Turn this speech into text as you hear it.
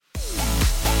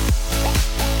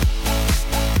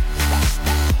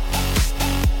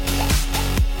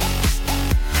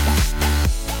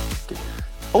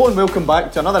Hello and welcome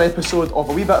back to another episode of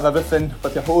A Wee Bit of Everything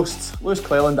with your hosts Lewis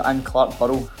Cleland and Clark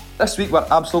Burrow. This week we're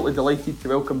absolutely delighted to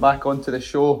welcome back onto the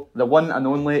show the one and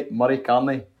only Murray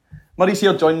Carnie. Murray's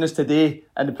here joining us today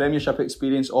in the Premiership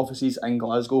Experience offices in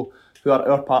Glasgow, who are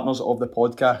our partners of the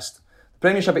podcast. The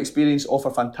Premiership Experience offer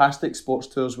fantastic sports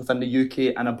tours within the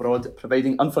UK and abroad,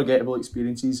 providing unforgettable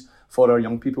experiences for our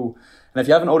young people. And if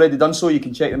you haven't already done so, you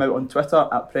can check them out on Twitter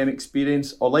at Prem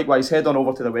Experience, or likewise head on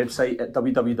over to their website at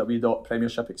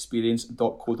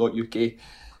www.premiershipexperience.co.uk.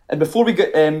 And before we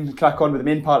get crack on with the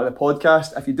main part of the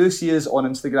podcast, if you do see us on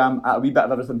Instagram at A Wee Bit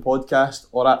of Everything Podcast,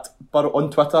 or at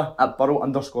on Twitter at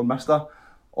Burrow_Mister,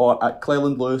 or at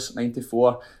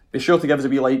ClelandLewis94, be sure to give us a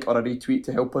wee like or a retweet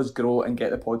to help us grow and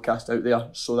get the podcast out there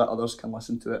so that others can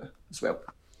listen to it as well.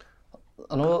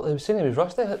 I know, he was saying he was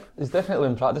rusty. He's definitely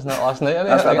been practising it last night.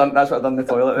 That's what I done in the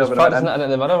toilet. He was practising it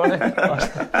in the mirror,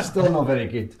 wasn't he? Still not very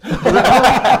good. Cheers.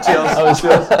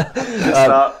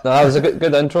 That was a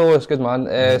good intro, it's good,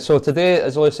 man. So today,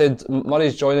 as Lewis said,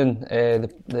 Murray's joining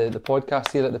the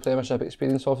podcast here at the Premiership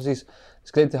Experience offices. It's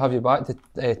great to have you back to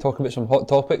talk about some hot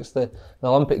topics, the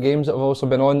Olympic Games that have also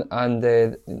been on, and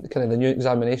kind of the new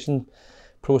examination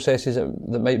processes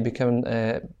that might be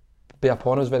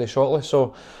upon us very shortly.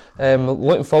 So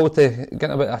looking forward to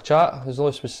getting a bit of a chat. As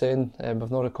Lewis was saying,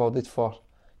 we've not recorded for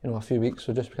a few weeks,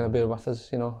 so just kind of bear with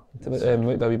us,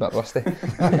 might be a wee bit rusty.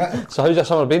 So how's your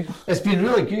summer been? It's been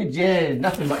really good, yeah.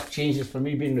 Nothing much changes for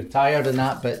me being retired and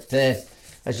that, but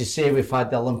as you say, we've had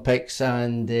the Olympics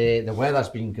and the weather's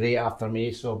been great after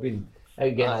May, so I've been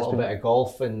out getting a little bit of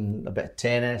golf and a bit of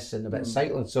tennis and a bit of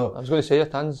cycling. So I was going to say your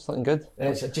tan's looking good.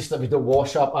 It's just that we don't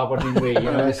wash up Aberdeen way,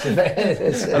 It's I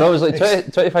know it was like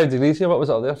 25 degrees here. What was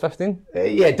it up there? 15?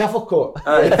 Yeah, duffel coat.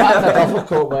 In fact, a duffel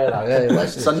coat weather.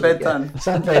 Sunbed tan.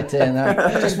 Sunbed tan.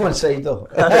 Just one side though.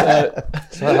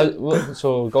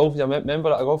 So golf. You're a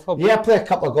member at a golf club? Yeah, I play a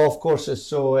couple of golf courses.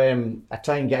 So I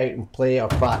try and get out and play or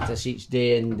practice each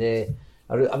day, and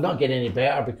I'm not getting any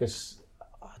better because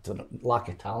lack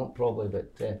of talent probably,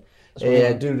 but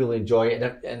I do really enjoy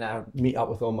it, and I meet up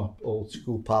with all my old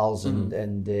school pals and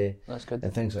that's good,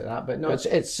 and things like that. But no,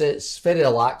 it's very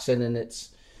relaxing, and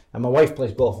my wife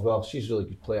plays golf as well. She's a really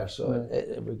good player, so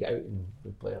we get out and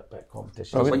we play a bit of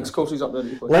competition. Links courses up there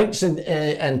that you play? Links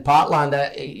in Parkland.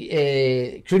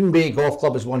 Cruden Bay Golf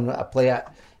Club is one that I play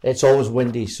at. It's always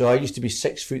windy, so I used to be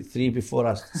 6'3" before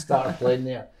I started playing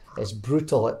there. It's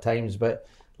brutal at times, but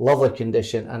lovely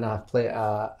condition, and I play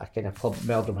at a kind of club,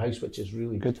 Meldrum House, which is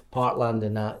really good. Parkland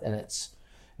and that, and it's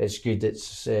good.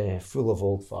 It's full of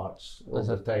old farts, old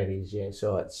retirees, yeah.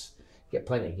 So it's get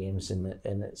plenty of games in it,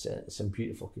 and it's in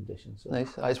beautiful condition. So.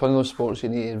 Nice. It's one of those sports you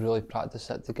need to really practice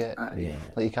it to get. Yeah.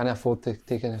 Like you can't afford to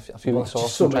take a few weeks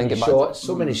off. So many shots,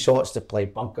 so many shots to play,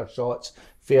 bunker shots,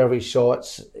 fairway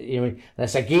shots. And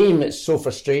it's a game that's so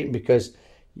frustrating because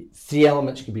 3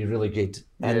 elements could be really good,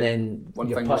 and then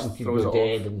your putting could go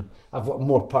dead. And I've got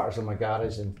more putters in my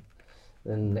garage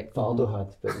than Nick Faldo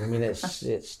had. But I mean,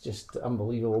 it's just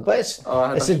unbelievable. But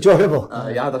it's enjoyable.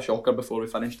 I had a shocker before we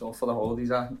finished off for the holidays.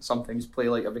 I sometimes play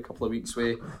like every couple of weeks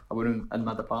with a woman in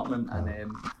my department,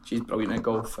 and she's brilliant at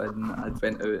golf. And I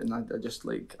went out and I just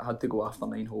I had to go after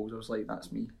 9 holes. I was like,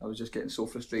 that's me. I was just getting so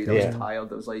frustrated. I was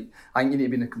tired. I was like, I think you need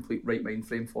to be in a complete right mind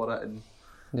frame for it. And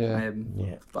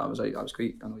but I was like, that was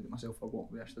great. I annoyed at myself for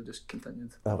what we actually just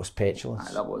continued. That was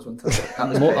petulance. That was one.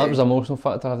 That was an emotional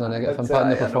factor having a negative impact on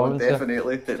the performance.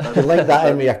 Definitely. You link that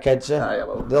in with your kids,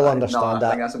 they'll understand that. I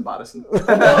think that's embarrassing.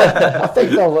 I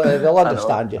think they'll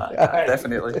understand you.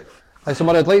 Definitely. So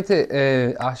Murray, I'd like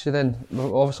to ask you then,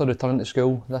 we're obviously returning to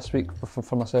school this week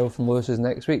for myself, and Lewis is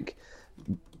next week.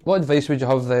 What advice would you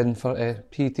have then for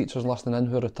PE teachers listening in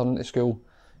who are returning to school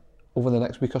over the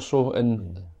next week or so,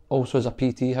 and also as a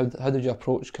PT, how did you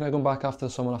approach kind of going back after the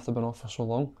summer after being off for so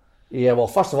long? Yeah, well,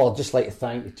 first of all, I'd just like to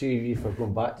thank the two of you for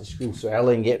going back to school so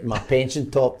early and getting my pension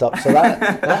topped up. So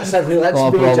that's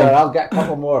major. I'll get a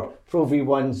couple more Pro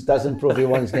V1s, dozen Pro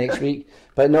V1s next week.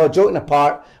 But no, joking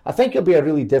apart, I think it'll be a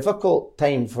really difficult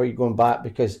time for you going back,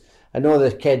 because I know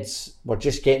the kids were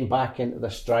just getting back into their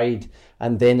stride,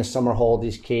 and then the summer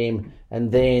holidays came,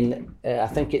 and then I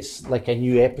think it's like a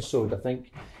new episode. I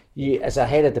think as a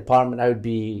head of department, I would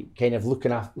be kind of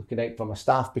looking out for my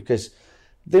staff, because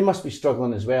they must be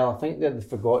struggling as well. I think they're the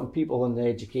forgotten people in the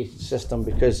education system,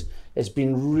 because it's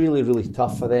been really, really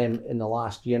tough for them in the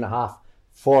last year and a half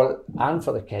for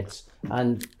the kids.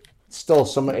 And still,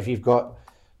 if you've got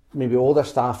maybe older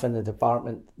staff in the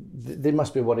department, they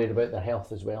must be worried about their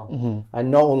health as well. Mm-hmm.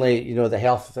 And not only the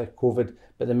health of COVID,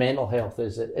 but the mental health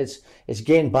it's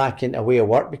getting back into a way of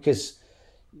work, because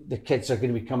the kids are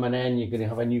going to be coming in, you're going to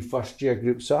have a new first year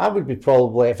group. So I would be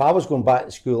probably, if I was going back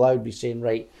to school, I would be saying,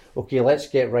 right, okay, let's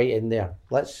get right in there.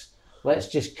 Let's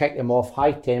just kick them off,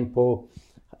 high tempo,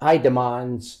 high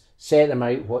demands, set them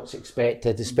out what's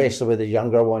expected, especially with the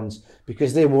younger ones,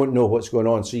 because they won't know what's going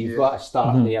on. So you've got to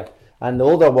start there. And the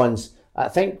older ones, I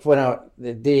think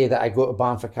the day that I go to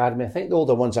Banff Academy, I think the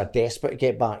older ones are desperate to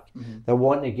get back. They're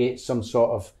wanting to get some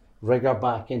sort of rigour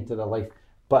back into their life.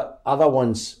 But other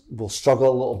ones will struggle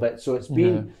a little bit. So it's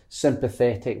being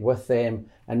sympathetic with them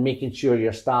and making sure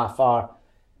your staff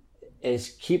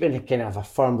is keeping a kind of a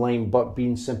firm line, but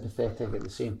being sympathetic at the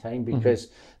same time, because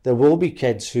there will be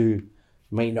kids who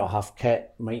might not have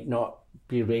kit, might not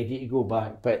be ready to go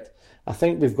back. But I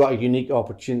think we've got a unique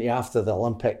opportunity after the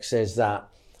Olympics, is that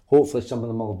hopefully some of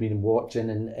them will have been watching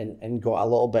and got a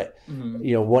little bit,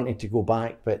 wanting to go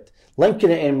back. But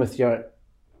linking it in with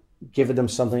giving them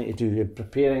something to do and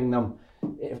preparing them.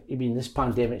 I mean, this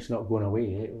pandemic's not going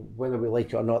away. Whether we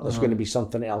like it or not, there's going to be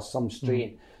something else, some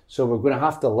strain. So we're going to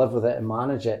have to live with it and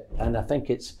manage it. And I think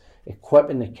it's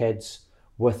equipping the kids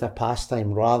with a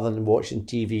pastime rather than watching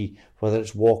TV, whether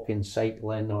it's walking,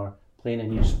 cycling or playing a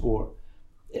new sport.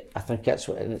 I think that's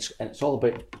what, and it's all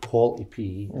about quality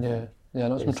PE. Yeah, I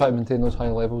know it's been trying to maintain those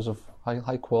high levels of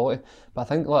high quality. But I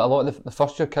think like a lot of the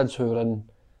first year kids who were in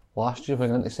last year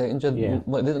going into second year,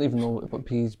 like, they don't even know what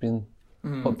PE's been,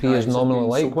 what PE is normally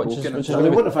like, which is they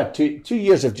wouldn't have had 2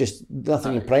 years of just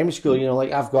nothing in primary school.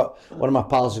 Like I've got one of my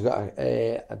pals has got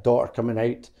a daughter coming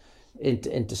out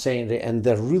into secondary, and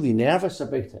they're really nervous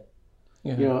about it.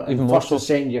 Even first and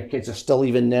second year kids are still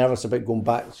even nervous about going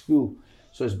back to school.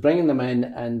 So it's bringing them in,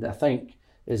 and I think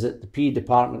is that the PE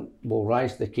department will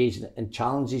rise to the occasion and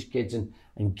challenge these kids and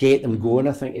get them going.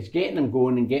 I think it's getting them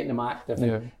going and getting them active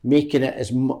and making it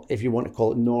as, if you want to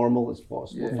call it, normal as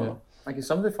possible. Like in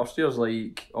some of the first years,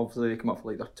 like obviously they come up for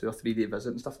like their 2 or 3 day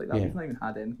visit and stuff like that. We've not even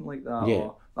had anything like that,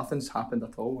 or nothing's happened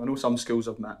at all. I know some schools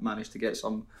have managed to get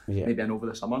some maybe in over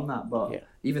the summer and that, but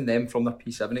even them from their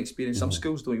P7 experience, some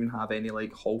schools don't even have any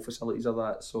like hall facilities or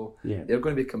that. So they're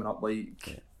going to be coming up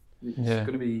like. It's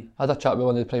going to be. I had a chat with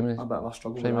one of the a bit of a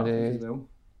struggle primary as well.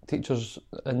 Teachers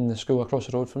in the school across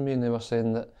the road from me, and they were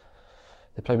saying that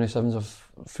the primary sevens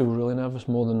feel really nervous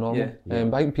more than normal.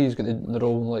 But I think PE's got the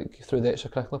role, like through the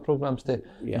extracurricular programmes, to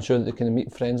ensure that they can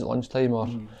meet friends at lunchtime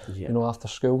or after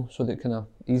school, so that it kind of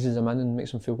eases them in and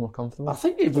makes them feel more comfortable. I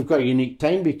think we've got a unique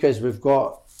time because we've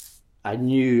got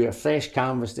a fresh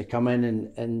canvas to come in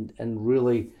and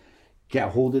really get a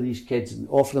hold of these kids and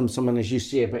offer them something, as you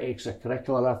say, about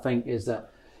extracurricular. I think is that,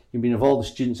 of all the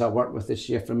students I worked with this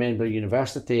year from Edinburgh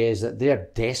University, is that they're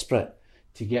desperate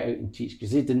to get out and teach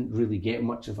because they didn't really get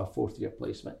much of a 4th year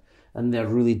placement, and they're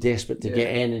really desperate to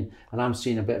get in, and I'm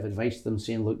saying a bit of advice to them,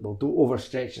 saying, look, well, don't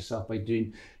overstretch yourself by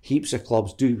doing heaps of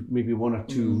clubs, do maybe 1 or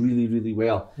 2 really, really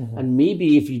well, and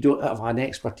maybe if you don't have an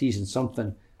expertise in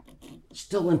something,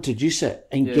 still introduce it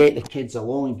and get the kids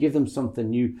along and give them something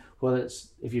new, whether it's,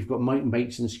 if you've got mountain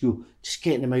bikes in school, just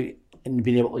getting them out and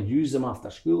being able to use them after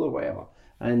school or whatever.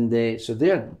 And so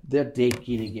they're dead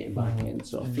keen at getting back in.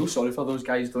 So I feel sorry for those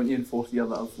guys, don't you, in 4th year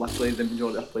that have literally the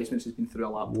majority of their placements has been through a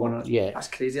laptop. That's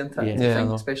crazy, isn't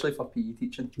it? Especially for PE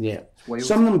teaching.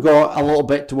 Some of them got a little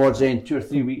bit towards the end, 2 or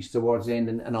 3 weeks towards the end,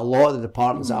 and a lot of the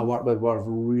departments that I worked with were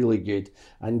really good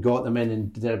and got them in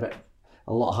and did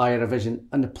a lot higher revision.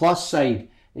 And the plus side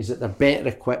is that they're better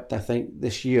equipped, I think,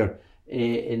 this year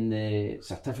in the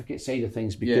certificate side of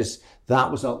things, because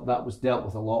that was dealt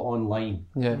with a lot online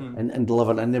and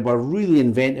delivered, and they were really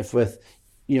inventive with,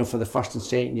 for the 1st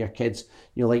and 2nd year kids,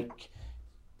 like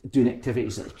doing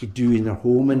activities that they could do in their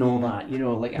home and all that,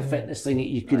 like a fitness thing that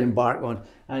you could embark on,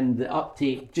 and the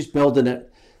uptake, just building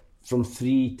it from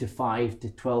 3 to 5 to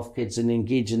 12 kids and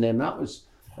engaging them, that was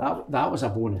a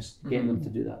bonus, getting them to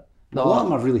do that. A lot of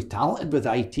them are really talented with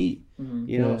IT,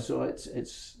 so it's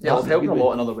it's helping a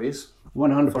lot in other ways.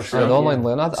 100%. Online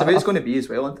learning. It's the way it's going to be as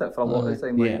well, isn't it? For a lot of the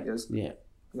time,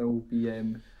 they'll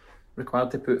be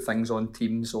required to put things on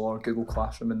Teams or Google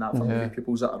Classroom and that for maybe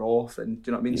pupils that are off, and do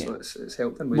you know what I mean? So it's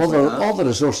helped in ways like that. All the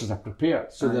resources are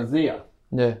prepared, so they're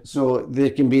there. So they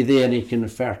can be there and you can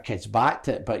refer kids back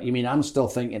to it. But I'm still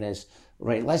thinking is,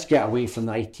 right, let's get away from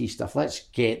the IT stuff. Let's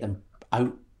get them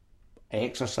out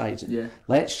exercising.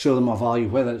 Let's show them a value,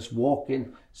 whether it's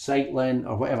walking, cycling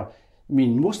or whatever.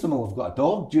 Most of them will have got a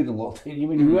dog during the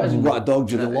lockdown. Who hasn't got a dog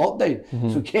during the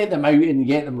lockdown? So get them out and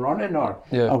get them running or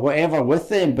whatever with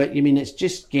them. But it's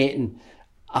just getting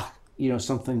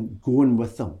something going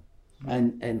with them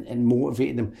and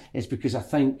motivating them. It's because I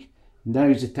think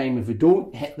now's the time, if we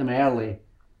don't hit them early,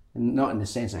 and not in the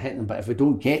sense of hitting them, but if we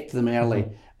don't get to them early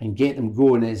and get them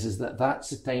going, is that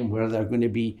that's the time where they're going to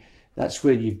be that's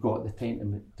where you've got the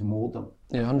time to mould them.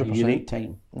 Yeah, 100%. Unique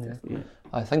time. Yeah.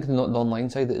 I think the online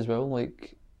side of it as well.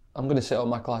 Like, I'm going to set up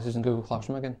my classes in Google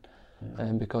Classroom again,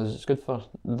 because it's good for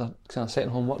the kind of setting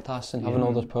homework tasks and having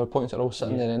all those PowerPoints that are all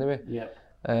sitting there anyway. Yeah.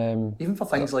 Even for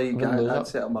things like I'd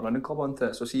set up my running club onto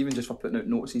it, so see, even just for putting out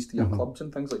notices to your clubs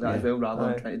and things like that as well, rather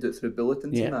than trying to do it through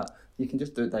bulletins and that, you can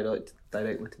just do it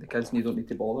directly to the kids and you don't need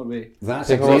to bother with. That's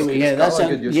a great way. That's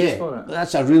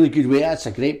a really good way. That's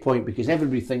a great point, because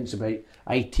everybody thinks about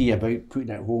IT, about putting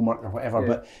out homework or whatever,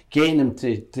 but getting them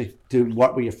to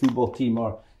work with your football team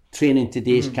or training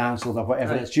today's cancelled or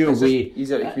whatever, it's your way.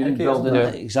 Easier to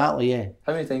communicate. Exactly, yeah.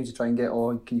 How many times do you try and get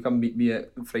on, can you come meet me at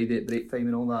Friday at break time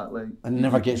and all that? Like, and it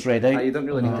never gets read out. You don't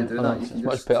really need to do that. It's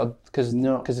much better, because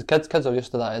the kids are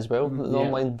used to that as well, the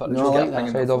online virtual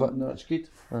side of it. No, it's good.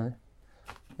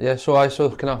 Yeah, so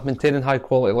kind of maintaining high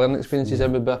quality learning experiences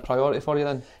then would be a priority for you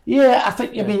then? Yeah, I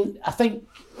think,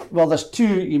 well, there's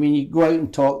two. You go out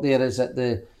and talk there, is that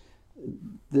the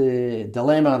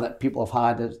dilemma that people have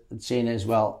had is saying is,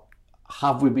 well,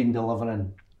 have we been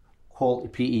delivering quality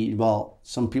PE? Well,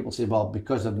 some people say, well,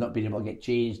 because they've not been able to get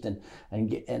changed and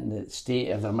get in the state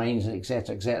of their minds,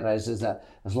 etc., is that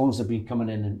as long as they've been coming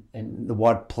in and the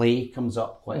word play comes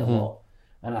up quite a lot.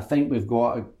 And I think we've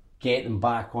got to get them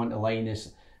back onto line.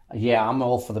 I'm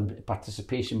all for the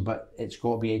participation, but it's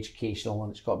got to be educational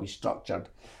and it's got to be structured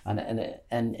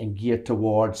and geared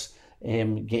towards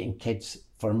getting kids,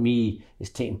 for me, is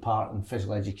taking part in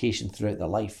physical education throughout their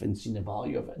life and seeing the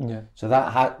value of it. Yeah. So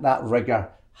that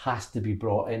rigour has to be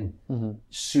brought in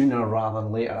sooner rather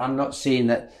than later. I'm not saying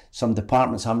that some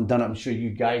departments haven't done it. I'm sure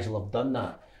you guys will have done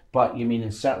that. But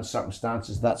in certain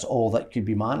circumstances, that's all that could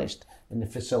be managed in the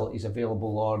facilities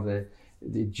available or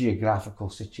the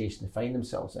geographical situation they find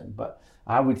themselves in. But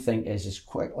I would think as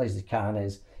quickly as they can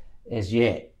is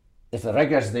if the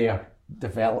rigour's there,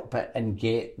 develop it and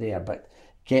get there. But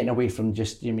getting away from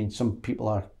just, some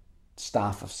people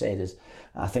staff have said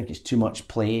I think it's too much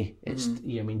play. It's,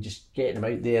 just getting them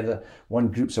out there. The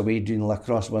one group's away doing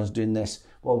lacrosse, one's doing this.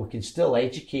 Well, we can still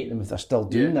educate them if they're still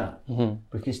doing that.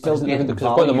 We can still get them because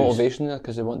they've got the motivation there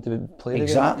because they want to play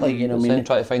exactly. Then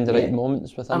try to find the right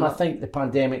moments within. And I think the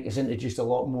pandemic has introduced a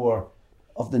lot more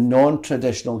of the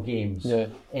non-traditional games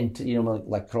into, like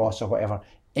lacrosse or whatever,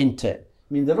 into it.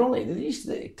 These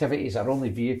activities are only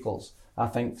vehicles, I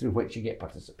think, through which you get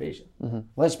participation.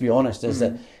 Let's be honest, is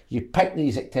that you pick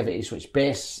these activities which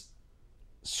best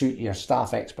suit your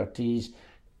staff expertise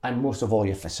and most of all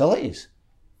your facilities.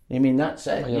 That's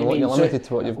it. You're limited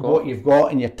to what you've got. What you've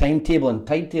got in your timetable, and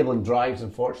timetabling drives,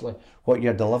 unfortunately, what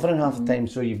you're delivering half the time.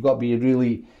 So you've got to be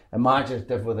really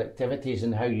imaginative with activities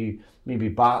and how you maybe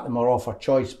back them or offer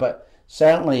choice. But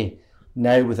certainly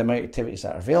now, with the amount of activities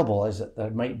that are available, is that there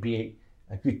might be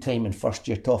a good time in first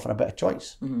year to offer a bit of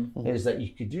choice. Is that you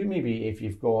could do, maybe if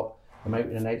you've got them out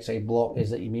in an outside block, is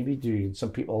that you maybe do, some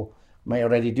people might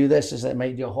already do this, is that it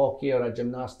might do a hockey or a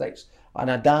gymnastics and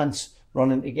a dance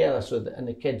running together, so that, and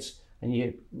the kids, and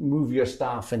you move your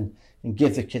staff and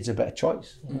give the kids a bit of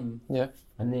choice. Yeah.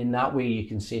 And then that way you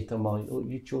can say to them, well,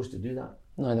 you chose to do that.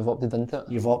 No, they've opted into it.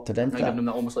 You've opted into it. Give them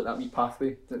that, almost like that wee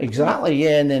pathway. Exactly,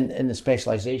 yeah, and then in the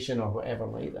specialisation or whatever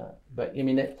like that. But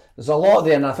there's a lot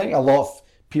there, and I think a lot of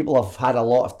people have had a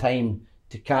lot of time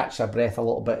to catch their breath a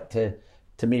little bit,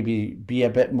 to maybe be a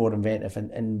bit more inventive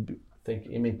and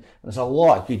think. There's a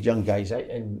lot of good young guys out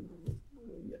and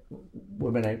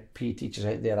women out, PE teachers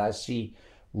out there, I see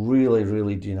really,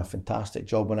 really doing a fantastic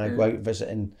job. When I go out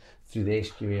visiting through the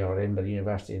SQA or Edinburgh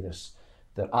University,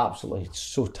 they're absolutely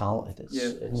so talented.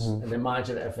 It's and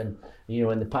imaginative, and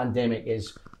and the pandemic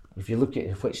is, if you look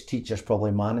at which teachers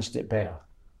probably managed it better,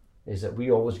 is that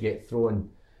we always get thrown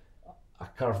a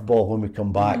curveball when we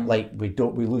come back, like we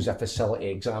lose a facility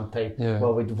exam time.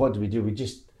 Well, what do? We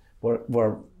just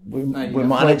we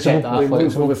manage it.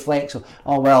 We're flexible.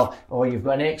 You've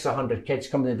got an extra 100 kids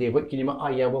coming today. What can you?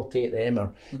 We'll take them.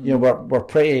 Or we're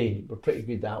pretty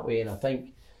good that way. And I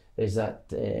think is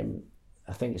that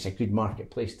I think it's a good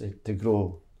marketplace to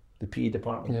grow the PE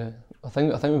department. Yeah, I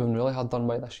think we've been really hard done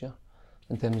by this year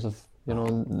in terms of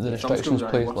the restrictions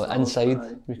placed. Like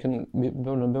inside, we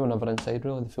were never inside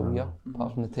really the full year,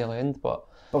 apart from the tail end. But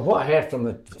what I heard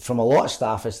from a lot of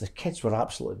staff is the kids were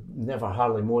absolutely never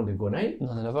hardly moaned and going out.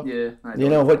 No, they never.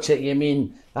 Yeah, which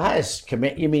that is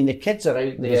commit. The kids are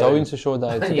out there. Resilience to show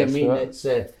that. It's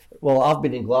I've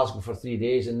been in Glasgow for 3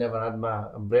 days and never had my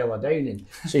umbrella down, and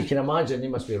so you can imagine they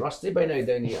must be rusty by now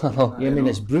down here.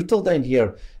 It's brutal down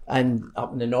here, and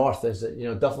up in the north is that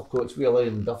duffel coats. We allow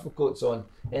them duffel coats on.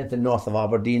 Anything north of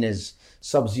Aberdeen is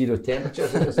sub-zero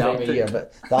temperatures at this time of year,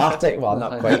 but the Arctic, well,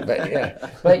 not quite, but yeah.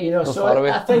 But so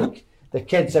I think the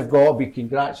kids have got to be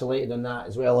congratulated on that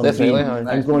as well. And Definitely,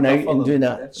 and going out and doing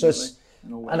that. Definitely. So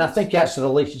and I think that's the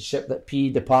relationship that PE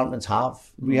departments have.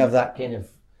 We have that kind of,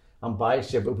 I'm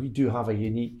biased here, but we do have a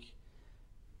unique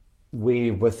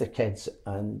way with the kids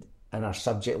and our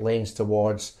subject lens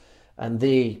towards, and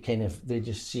they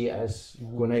just see it as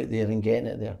going out there and getting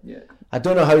it there. Yeah. I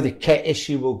don't know how the kit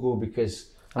issue will go, because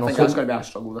I think that's going to be a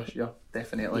struggle this year,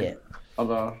 definitely. Yeah.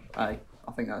 I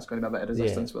think that's going to be a bit of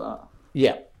resistance with that.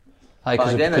 Yeah.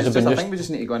 But again, I think we just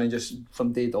need to go in and just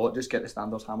from day dot just get the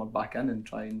standards hammered back in and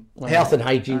try and... Health and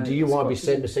hygiene, do you want to be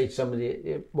sitting beside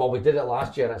somebody? Well, we did it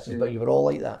last year, I said, but you were all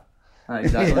like that.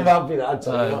 Exactly. That'd be the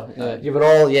answer. You were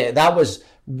all, that was,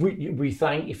 we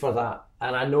thank you for that.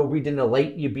 And I know we didn't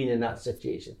like you being in that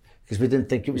situation because we didn't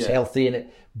think it was healthy in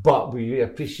it, but we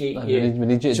appreciate you. We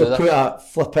need you to so do put that.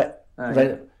 Flip it.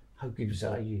 Right. How good was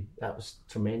that? That was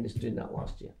tremendous doing that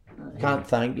last year. Can't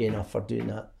thank you enough for doing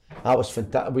that. That was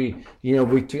fantastic.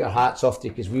 We took our hats off to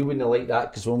you because we wouldn't have liked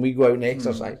that, because when we go out and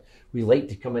exercise, we like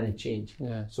to come in and change.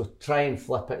 Yeah. So try and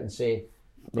flip it and say,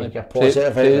 make a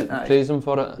positive out of it. Praise them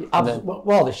for it.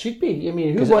 Well, they should be. I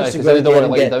mean, who wants to go out there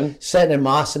and get sitting in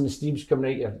mass and the steam's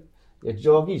coming out your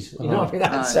joggies? You know what I mean?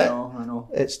 That's it. I know.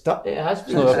 It has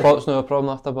been. It's not a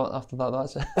problem after that.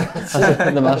 That's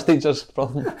it. The maths teacher's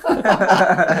problem.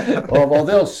 Well,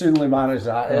 they'll soonly manage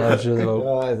that. I'm sure they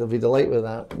will. They'll be delighted with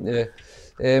that.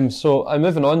 Yeah. So I'm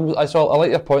moving on. I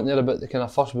like your point there about the kind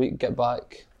of first week get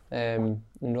back and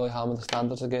really hammer the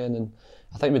standards again, and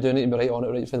I think we do need to be right on it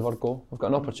right from the word go. We've got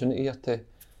an opportunity here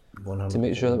to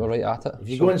make sure that we're right at it. If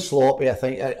you go in sloppy, I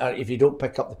think, if you don't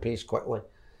pick up the pace quickly,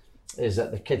 is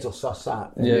that the kids will suss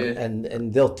that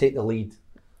and they'll take the lead.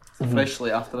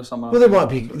 Freshly after the summer. Well, they want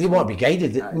to be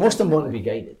guided. Most of them want to be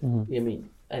guided. You mean,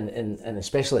 and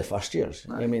especially first years.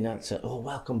 I mean, that's it. Oh,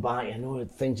 welcome back. I know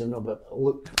things are not, but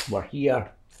look, we're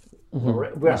here.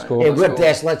 We're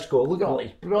best. Let's go. Look at all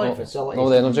these brilliant facilities. All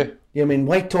the energy. I mean,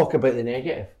 why talk about the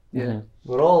negative? Yeah.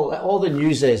 We're all the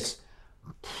news is.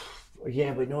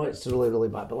 Yeah, we know it's really, really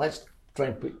bad, but let's try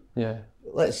and put. Yeah.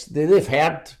 They've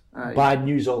heard bad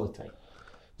news all the time.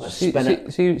 See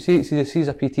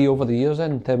a PT over the years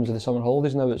in terms of the summer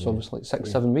holidays now, it's obviously like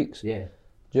 6-7 weeks. Yeah. Do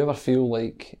you ever feel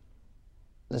like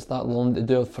it's that long to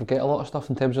do forget a lot of stuff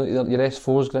in terms of your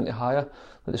S4s going to higher?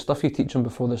 Like the stuff you teach them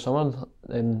before the summer,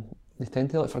 they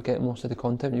tend to forget most of the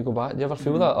content when you go back. Do you ever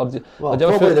feel that? Or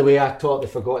probably the way I taught, they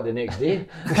forgot the next day.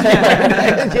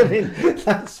 I mean,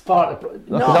 that's part of it.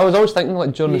 No, I was always thinking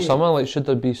during the summer, should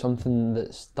there be something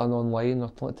that's done online?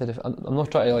 Or I'm not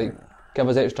trying to give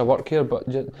us extra work here, but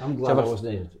I'm glad I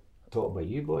wasn't taught by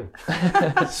you, boy.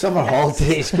 Summer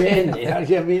holidays, getting there.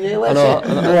 I mean,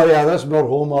 that's more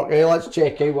homework. Hey, let's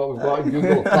check out what we've got in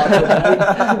Google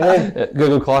Classroom.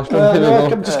 Google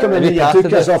Classroom. Just come in and you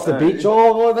took us off the beach. We've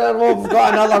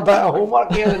got another bit of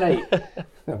homework here tonight.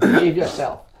 Behave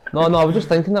yourself. No, I was just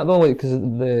thinking that though, because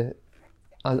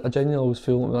I genuinely always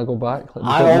feel when I go back.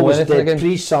 I always did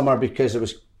pre-summer because it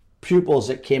was pupils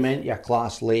that came into your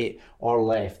class late or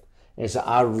left. Is that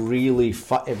I really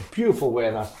beautiful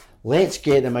weather. Let's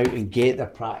get them out and get their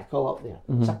practical up there.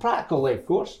 It's a practical led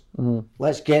course.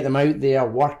 Let's get them out there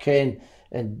working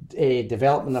and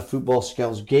developing their football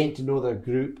skills, getting to know their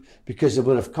group, because they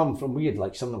would have come from, we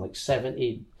had something like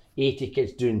 70, 80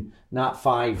 kids doing Nat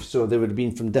 5, so they would have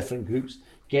been from different groups,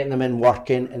 getting them in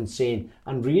working and saying,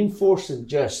 and reinforcing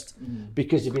just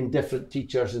because they've been different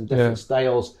teachers and different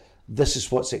styles, this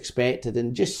is what's expected,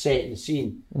 and just setting the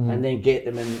scene and then get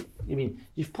them in. I mean,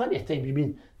 you've plenty of time. I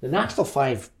mean, the National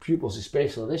 5 pupils,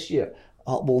 especially this year,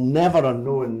 will never have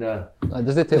known.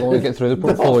 Does it take long to get through the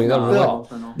portfolio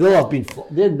either?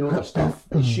 They'll know their stuff.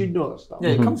 They should know their stuff.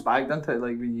 Yeah, it comes back, doesn't it?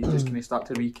 When you just kind of start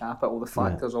to recap it, all the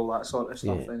factors, all that sort of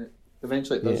stuff, and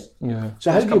eventually it does. Yeah.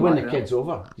 So how do you win the kids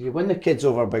over? Do you win the kids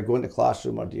over by going to the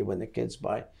classroom, or do you win the kids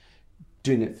by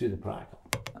doing it through the practical?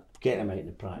 Getting them out in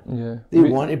the practice. Yeah. They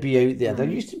want to be out there. They're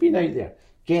used to being out there.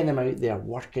 Getting them out there,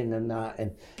 working and that,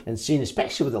 and seeing,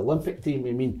 especially with the Olympic team.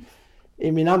 I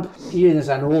mean, I'm even as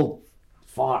an old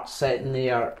fart sitting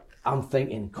there, I'm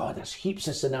thinking, God, there's heaps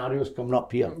of scenarios coming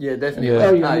up here. Yeah,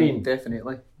 definitely.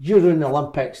 Definitely. You're in the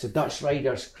Olympics. The Dutch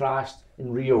riders crashed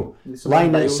in Rio.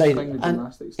 Lying outside,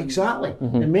 exactly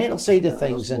the mental side of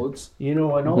things, and and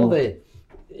all the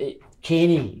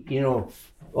Kenny,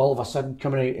 all of a sudden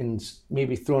coming out and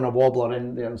maybe throwing a wobbler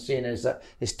in there and saying is that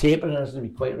his tapering isn't going to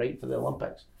be quite right for the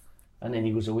Olympics, and then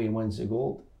he goes away and wins the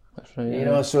gold. That's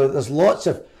right. So there's lots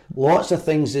of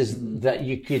things that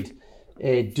you could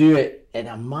do it in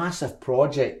a massive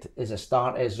project as a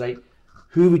start. Is right.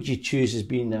 Who would you choose as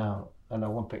being an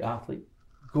Olympic athlete?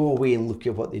 Go away and look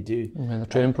at what they do. And the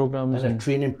training programs. And the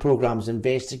training programs,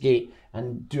 investigate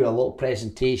and do a little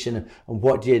presentation on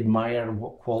what do you admire and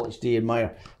what qualities do you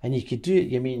admire, and you could do it.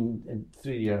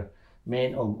 Through your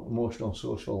mental, emotional,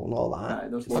 social, and all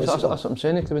that. That's what I'm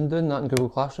saying. They could have been doing that in Google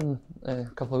Classroom a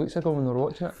couple of weeks ago when we were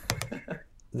watching it.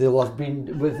 They'll have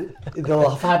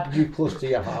had you close to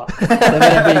your heart. They would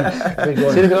have been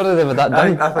going, see, if already with that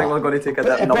done. I think we're going to take a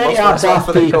dip I bet our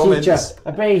for teacher,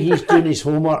 I bet he's doing his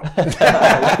homework.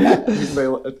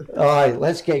 Aye,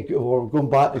 we're going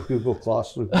back to Google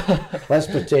Classroom. Let's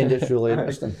pretend it's really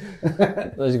interesting.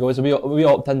 There you go. So we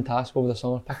opt-in task over the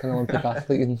summer, picking an Olympic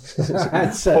athlete and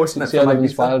posting it see how they've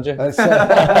inspired you.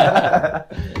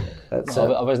 That's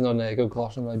I wasn't on Google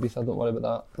Classroom in Ibiza, don't worry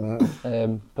about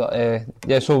that.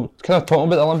 So kind of talking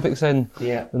about the Olympics then,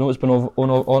 I know it's been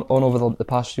on over the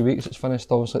past few weeks. It's finished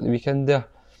obviously at the weekend there.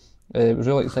 It was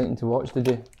really exciting to watch. Did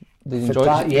you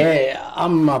enjoy it? Yeah,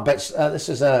 I'm a bit.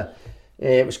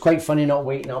 It was quite funny not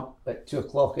waking up at 2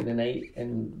 o'clock in the night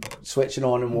and switching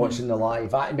on and watching the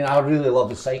live. I really love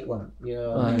the cycling, the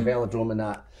velodrome and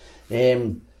that.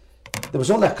 There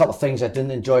was only a couple of things I didn't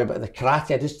enjoy about the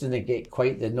karate. I just didn't get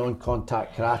quite the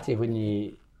non-contact karate when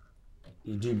you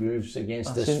do moves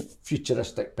against this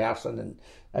futuristic person and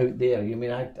out there.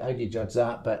 How do you judge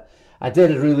that? But I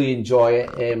did really enjoy it.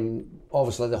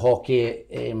 Obviously the hockey,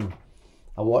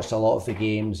 I watched a lot of the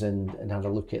games and had a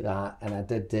look at that, and I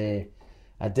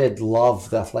did love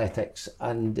the athletics,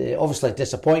 and obviously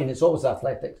disappointing. It's always the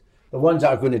athletics. The ones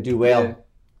that are going to do well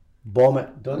bomb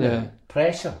it, don't they?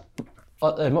 Pressure.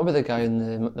 What about the guy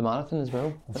in the marathon as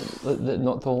well? That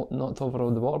knocked over all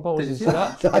the water bottles. Did you see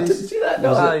that? I didn't see that.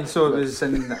 No. So it was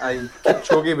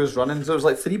Kipchoge was running. So it was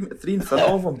like three in front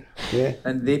of him. Yeah.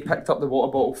 And they picked up the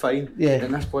water bottle fine. Yeah.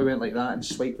 And this boy went like that and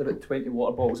swiped about 20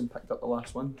 water bottles and picked up the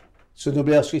last one. So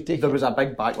nobody else could take it? There was a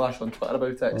big backlash on Twitter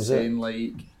about it, saying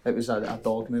like it was a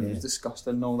dog move, it was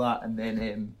disgusting and all that, and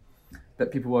then that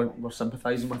people were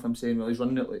sympathising with him, saying, well, he's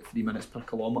running at like 3 minutes per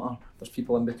kilometre, there's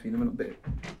people in between him, but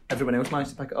everyone else managed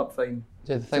to pick it up fine.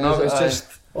 Yeah, the thing is, it's just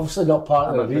obviously not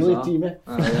part of the relay team.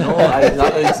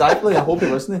 Exactly, I hope he's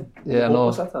listening. Yeah,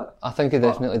 I think he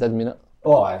definitely did mean it.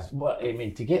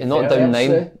 To get not down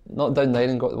nine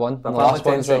and got the one. But apparently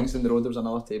 10 seconds in the road there was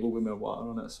another table with more water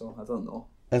on it, so I don't know.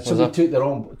 And somebody took their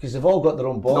own, because they've all got their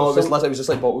own bottles. No, it was just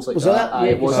like bottles like was that.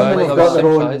 Yeah, someone got their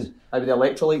own. With the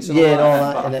electrolytes and all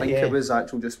that, but I think it was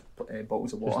actual just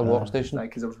bottles of water. Just a water station.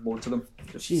 Because there was loads of them.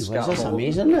 Jeez, that's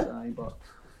amazing, isn't it?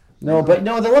 No, but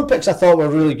the Olympics I thought were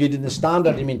really good in the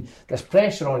standard. There's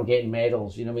pressure on getting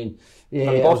medals, They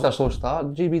lost a slow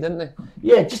start, GB, didn't they?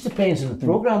 Yeah, it just depends on the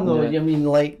programme though.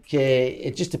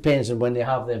 It just depends on when they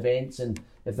have the events, and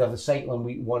if they're the cycling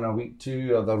week 1 or week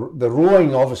 2, or the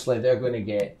rowing, obviously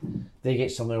they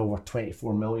get somewhere over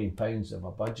 £24 million of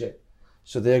a budget.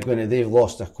 So they've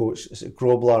lost a coach, is it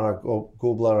Gobler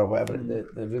or whatever,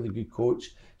 the really good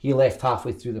coach. He left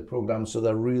halfway through the programme, so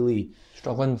they're really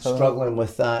struggling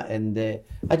with that. And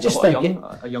I just think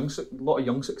a lot of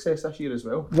young success this year as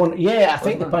well. I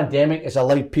think the pandemic has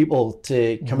allowed people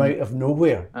to come out of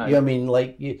nowhere.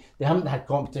 They haven't had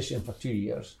competition for 2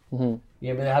 years. They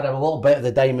had a little bit of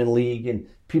the Diamond League, and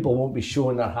people won't be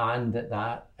showing their hand at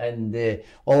that. And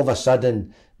all of a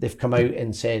sudden, they've come out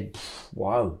and said,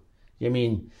 "Wow."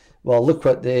 Well, look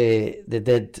what they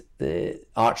did. The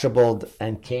Archibald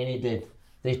and Kenny did.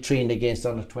 They trained against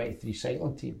the under-23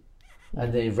 cycling team,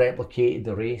 and they replicated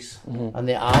the race, and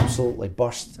they absolutely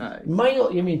burst. To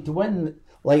win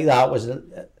like that was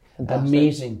an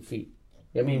amazing feat.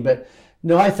 But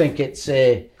no, I think it's.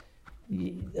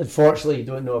 Unfortunately, you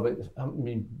don't know about.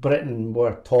 Britain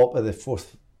were top of the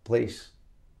 4th place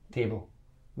table.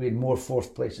 We had more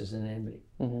 4th places than anybody,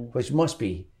 which must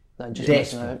be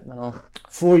desperate.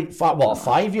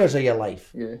 5 years of your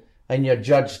life, and you're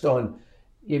judged on.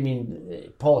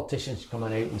 Politicians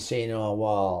coming out and saying, "Oh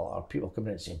well," or people coming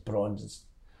out and saying bronze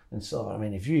and silver.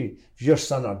 If your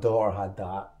son or daughter had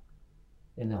that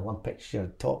in the Olympics,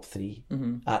 you're top 3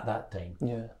 at that time.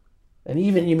 Yeah, and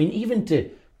even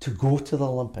to go to the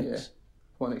Olympics,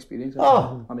 what an experience!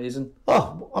 Amazing!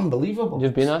 Unbelievable!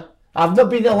 You've been there? I've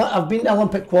not been. I've been to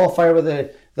Olympic qualifier with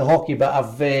the hockey, but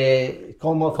I've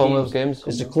Commonwealth Games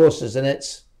is the closest, and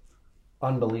it's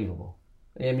unbelievable.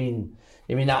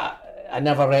 I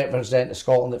never represented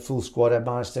Scotland at full squad. I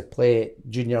managed to play at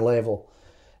junior level,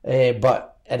 and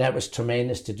it was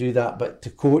tremendous to do that. But to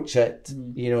coach it,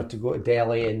 to go to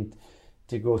Delhi and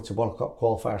to go to World Cup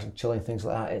qualifiers in Chile and things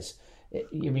like that,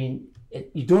 you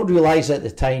don't realise at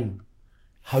the time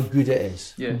how good it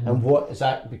is, and what is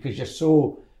that, because you're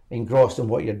so engrossed in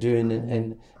what you're doing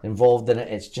and involved in it.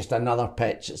 It's just another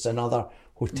pitch. It's another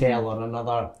hotel or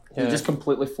another. You're just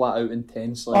completely flat out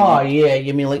intense.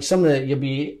 Like some of you'll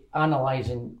be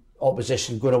analysing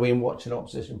opposition, going away and watching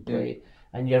opposition play,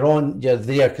 and you're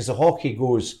there because the hockey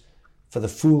goes for the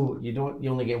full. You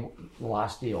only get the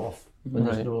last day off when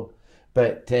there's no.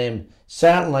 But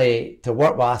certainly to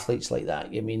work with athletes like that,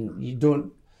 I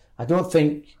mean, I don't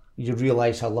think you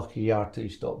realise how lucky you are till you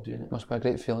stop doing it. Must be a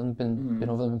great feeling being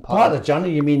over them. Part of the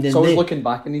journey, you mean. It's always looking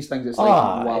back on these things. It's like,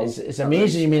 wow, it's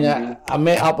amazing. I mean, I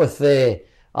met up with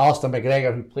Alistair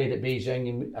McGregor, who played at Beijing,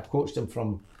 and I coached him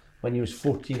from when he was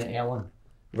 14 at Ellen,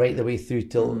 right the way through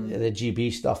till the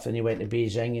GB stuff, and he went to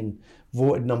Beijing and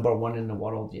voted #1 in the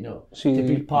world. To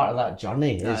be part of that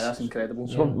journey. That's incredible.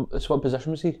 So what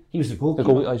position was he? He was the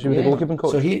goalkeeper. The goalkeeping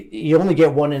coach. So you only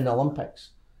get one in the Olympics.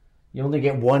 You only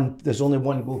get one. There's only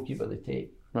one goalkeeper they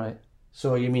take. Right.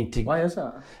 So you mean to? Why is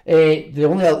that?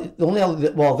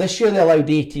 Well, this year they allowed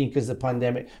 18 because of the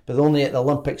pandemic, but only at the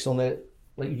Olympics, only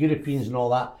like Europeans and all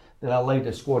that, they're allowed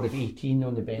a squad of 18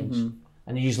 on the bench,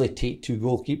 and they usually take 2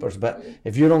 goalkeepers. But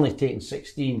if you're only taking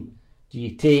 16, do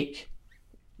you take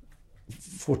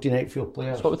 14 outfield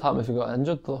players? So what would happen if you got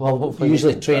injured? Well, you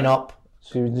usually train up.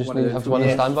 So you just have one on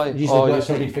standby. Usually got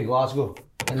somebody for Glasgow.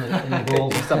 In the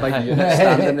goals. Just a big unit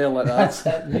standing there like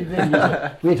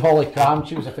that. We had Holly Cram,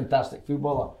 she was a fantastic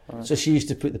footballer. So she used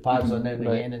to put the pads on now and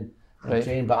again and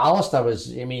train. But Alistair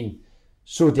was,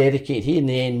 so dedicated. He in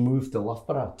the end moved to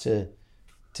Loughborough to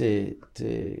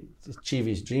achieve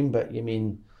his dream. But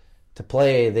to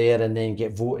play there and then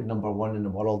get voted #1 in the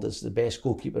world as the best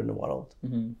goalkeeper in the world.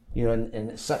 And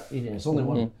it's only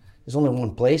one. There's only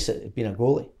one place at being a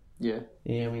goalie. Yeah.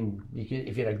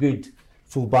 If you're a good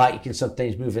full back, you can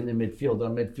sometimes move into midfield, or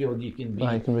midfield you can be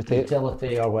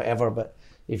utility or whatever. But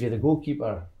if you're the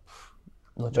goalkeeper,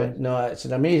 it's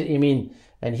an amazing.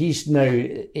 And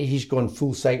he's gone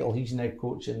full cycle. He's now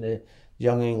coaching the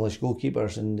young English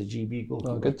goalkeepers and the GB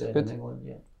goalkeepers in England.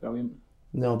 Yeah, brilliant.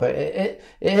 No, but it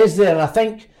is there, and I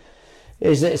think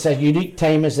it's a unique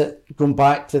time. Is it going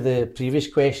back to the previous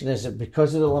question? Is it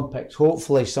because of the Olympics?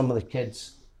 Hopefully, some of the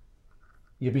kids.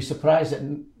 You'd be surprised at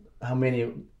how many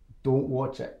don't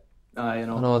watch it. I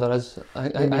know there is. I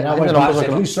went back and said,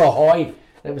 who saw Hoy?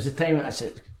 It was the time I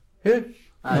said, who?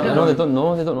 No, they don't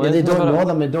know. They don't know. They don't know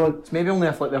them. They don't. It's maybe only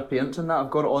if their parents and that have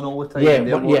got it on all the time.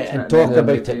 And talk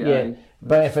about it. Yeah,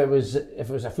 but if it was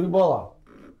a footballer,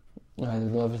 they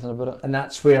know everything about it. And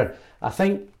that's where I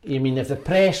think. If the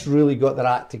press really got their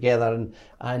act together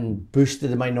and boosted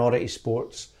the minority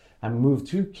sports and moved,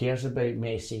 who cares about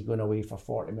Messi going away for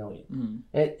 40 million?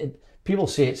 People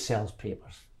say it sells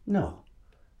papers. No,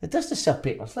 it doesn't sell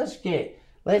papers.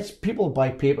 Let's people buy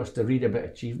papers to read about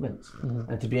achievements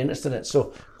and to be interested in it.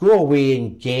 So go away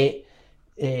and get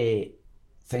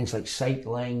things like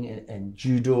cycling and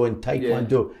judo and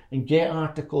taekwondo and get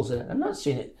articles in it. I'm not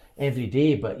saying it every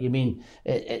day, but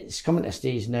it's coming to a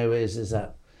stage now is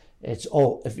that it's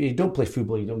all, if you don't play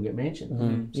football, you don't get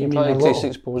mentioned. So you try to increase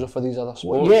exposure for these other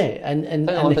sports. Well, yeah, and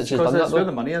it's because that's where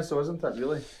the money is, so isn't it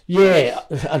really? Yeah,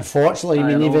 unfortunately,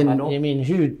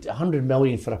 who 100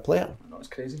 million for a player? It's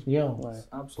crazy. Yeah, it's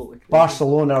absolutely crazy.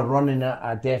 Barcelona are running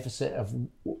a deficit of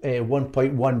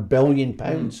 £1.1 billion.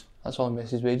 That's all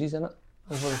Messi's wages, isn't it?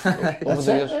 Over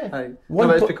the years. No,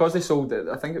 but it's because they sold it.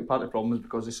 I think part of the problem is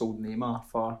because they sold Neymar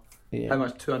for how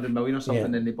much, 200 million or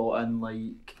something, and they bought in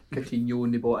like Coutinho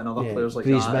and they bought in other players like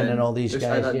Griezmann and all these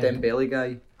guys. That Dembele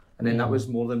guy, and then that was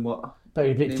more than what.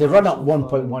 But to run up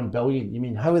 1.1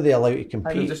 billion, how are they allowed to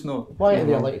compete? I don't just know. Why are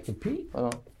they allowed to compete?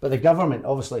 But the government,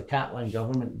 obviously, Catalan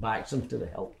government backs them to the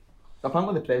hilt.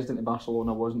 Apparently, the president of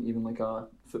Barcelona wasn't even like a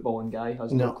footballing guy.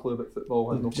 Has no clue about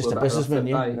football. Has no just clue a about businessman.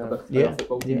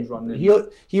 Football teams running.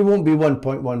 He won't be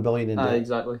 1.1 billion in debt.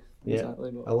 Exactly.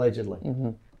 Allegedly.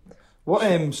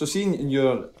 What? So seeing in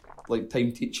your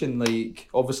time teaching,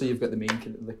 obviously you've got the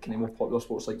kind of more popular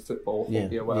sports like football,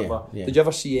 hockey, or whatever. Did you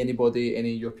ever see any of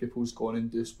your pupils go on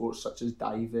and do sports such as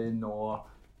diving or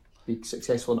be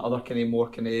successful in other more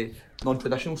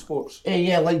non-traditional sports?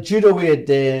 Yeah, like judo. We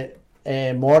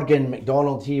had Morgan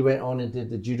McDonald. He went on and did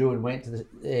the judo and went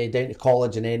to down to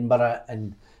college in Edinburgh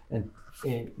and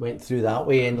went through that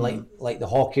way. And like the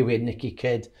hockey, we had Nikki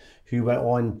Kidd, who went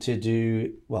on to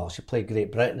do, she played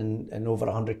Great Britain and over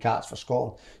 100 caps for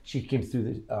Scotland. She came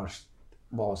through as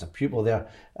a pupil there.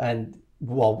 And,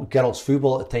 girls'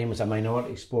 football at the time was a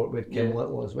minority sport with Kim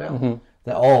Little as well,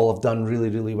 that all have done really,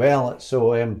 really well.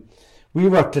 So we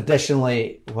were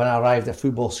traditionally, when I arrived at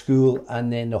football school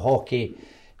and then the hockey,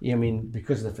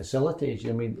 because of the facilities,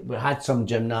 we had some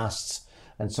gymnasts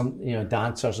and some,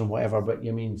 dancers and whatever, but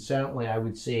certainly I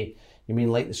would say,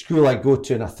 like the school I go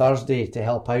to on a Thursday to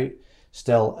help out,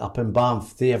 still up in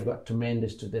Banff, they have got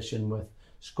tremendous tradition with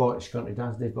Scottish country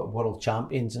dance. They've got world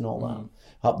champions and all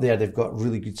that. Up there, they've got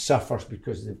really good surfers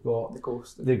because they've got the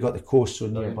coast. They've got the coast so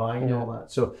nearby and all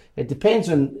that. So it depends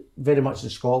on very much in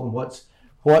Scotland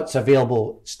what's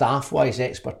available staff-wise,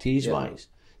 expertise-wise.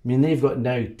 I mean, they've got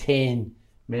now 10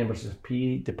 members of the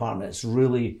PE department. It's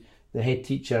really, the head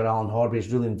teacher, Alan Horby, has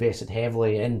really invested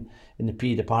heavily in the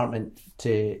PE department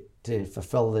to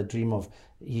fulfil the dream of,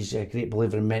 he's a great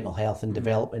believer in mental health and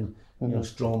developing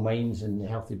strong minds and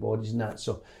healthy bodies and that.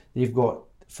 So they've got,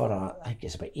 I think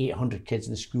it's about 800 kids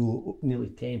in the school, nearly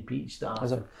 10 PE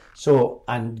staff. So,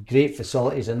 and great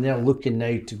facilities, and they're looking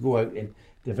now to go out and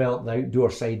develop the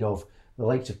outdoor side of the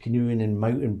likes of canoeing and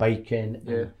mountain biking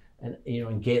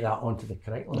and get that onto the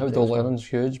curriculum. Outdoor learning's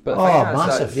huge, but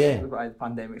massive, yeah. The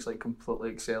pandemic's like completely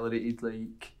accelerated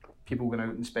like people going out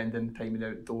and spending time in the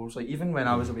outdoors. Like even when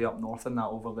I was away up north and that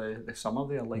over the summer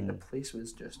there, like the place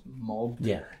was just mobbed.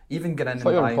 Yeah. Even getting in I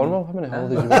thought you were line. in Cornwall. How many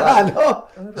holidays you were I know.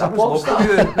 That was local.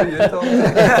 Who you talking to?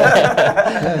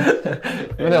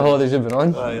 How many holidays you've been on?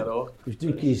 You know. He's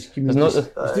doing his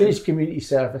community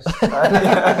service.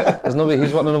 There's nobody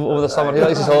he's working over the summer. He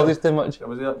likes his holidays too much. I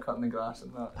was there cutting the grass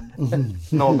and that.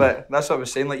 No, but that's what I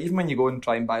was saying. Like even when you go and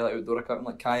try and buy like outdoor equipment,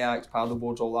 like kayaks, paddle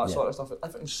boards, all that sort of stuff,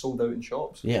 everything's sold out in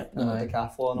shops. Yeah.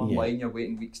 Decathlon online, you're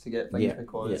waiting weeks to get things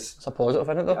because it's a positive,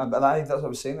 isn't it though? but that's what I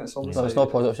was saying. It's almost it's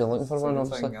not positive if you're looking for one,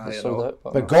 obviously. It's sold out.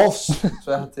 But golf's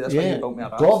So that's why you built me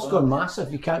a golf's gone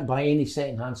massive. You can't buy any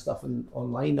second-hand stuff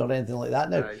online or anything like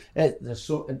that now. Right.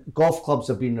 Golf clubs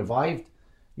have been revived.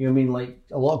 You know what I mean? Like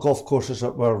a lot of golf courses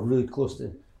were really close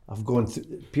to. I've gone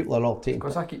through. People are all taking.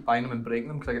 Because I keep buying them and breaking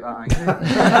them because I get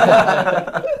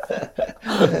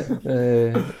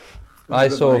that angry.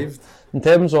 So in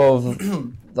terms of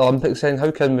the Olympics, then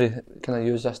how can we kind of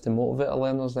use this to motivate our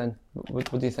learners? Then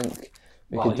what do you think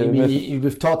we could do?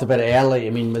 We've talked about it earlier.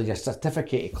 I mean, with your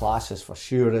certificated classes, for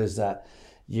sure, is that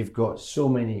you've got so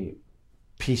many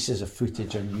pieces of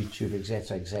footage on YouTube,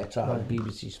 etc., on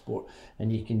BBC Sport,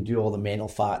 and you can do all the mental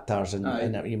factors and I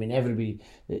mean everybody,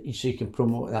 so you can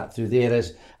promote that through there.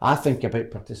 Is I think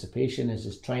about participation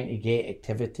is trying to get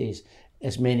activities,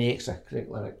 as many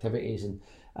extracurricular activities,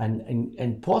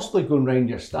 and possibly going round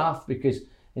your staff, because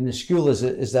in the school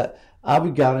is that I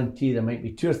would guarantee there might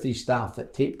be 2 or 3 staff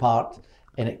that take part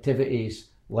in activities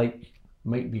like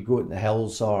might be going to the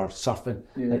hills or surfing.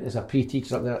 Like there's a PE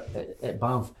teacher up there at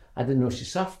Banff. I didn't know she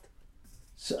surfed.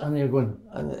 So, and they were going,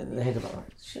 and the head of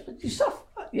it, you surf?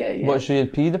 Yeah. What's your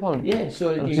PE department? Yeah,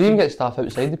 so you can get staff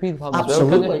outside the PE department as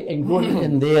well, absolutely, and going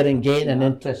in there and getting an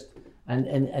interest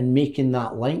and making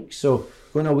that link. So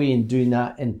going away and doing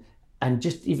that, and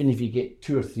just even if you get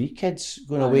 2 or 3 kids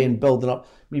going away and building up,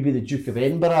 maybe the Duke of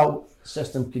Edinburgh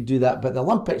system could do that. But the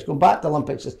Olympics, going back to the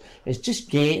Olympics, is just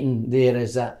getting there.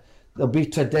 Is that there'll be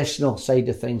traditional side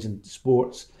of things in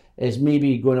sports. Is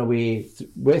maybe going away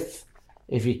with,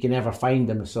 if you can ever find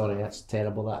them, sorry, that's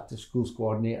terrible, that the school's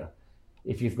coordinator.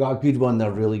 If you've got a good one,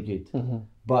 they're really good.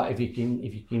 But if you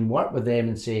can work with them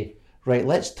and say, right,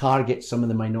 let's target some of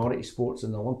the minority sports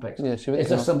in the Olympics. Is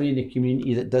there somebody in the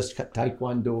community that does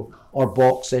taekwondo or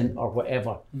boxing or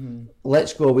whatever?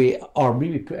 Let's go away, or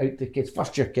maybe put out the kids,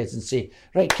 first year kids, and say,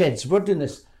 right kids, we're doing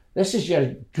this. This is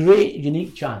your great,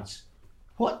 unique chance.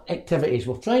 What activities?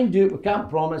 We'll try and do it, we can't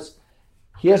promise.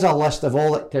 Here's a list of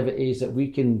all activities that we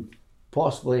can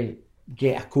possibly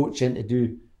get a coach in to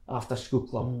do after school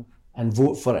club and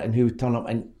vote for it, and who would turn up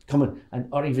and come in, and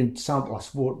or even sample a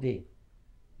sport day.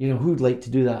 You know, who'd like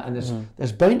to do that? And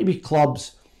there's bound to be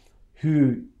clubs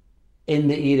who in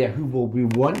the area who will be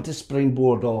wanting to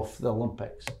springboard off the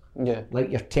Olympics. Yeah.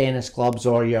 Like your tennis clubs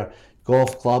or your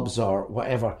golf clubs or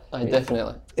whatever.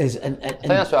 Definitely. I think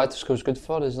that's what active school's good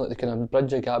for, is like they kind of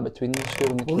bridge a gap between the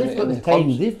school and the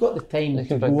community. They've got the time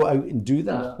to go out and do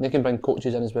that. They can bring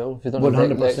coaches in as well if they don't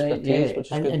 100%, have the expertise,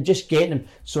 which is good. And just getting them,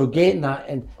 so getting that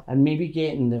and maybe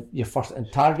getting your first, and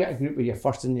target a group of your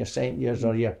first and your second years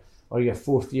or your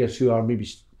fourth years who are maybe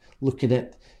looking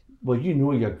at, well, you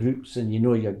know your groups and you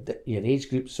know your age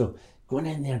groups, so going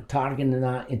in there and targeting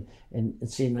that and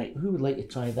saying, right, who would like to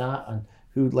try that, and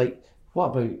who would like,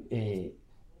 what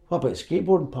about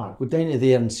skateboarding park? Go down to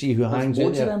there and see who hangs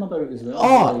out there. Them about as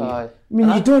well. I mean,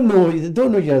 you don't know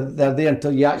they're there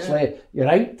until you actually you're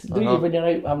out. Do you, when you're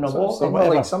out having a walk or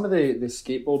whatever? Like some of the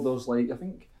skateboarders, like I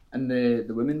think in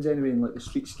the women's anyway, in like the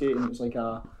street skating, it was like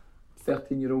a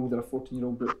 13-year-old or a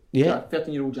 14-year-old group. Yeah.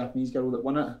 13-year-old Japanese girl that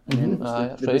won it, and then it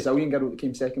was the Brazilian girl that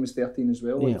came second was 13 as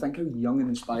well. Like, think how young and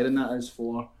inspiring that is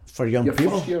for young your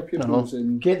people. First year pupils.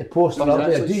 And get the poster up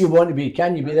there. Do you want to be?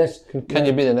 Can you be this? Can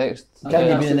you be the next? Can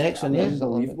you be the next one? Yeah. It's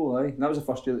unbelievable, aye. And that was the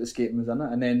first year that the skating was in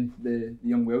it, and then the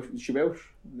young Welsh, was she Welsh?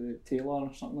 The Taylor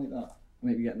or something like that. I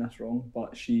might be getting this wrong,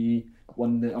 but she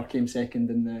won or came second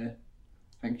in the.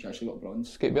 I think she actually got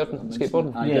bronze.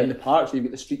 Skateboarding. In the park, so you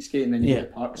get the street skating, and then you get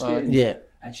the park skating. Yeah.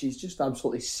 And she's just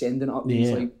absolutely sending up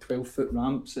these like 12-foot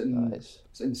ramps, and it's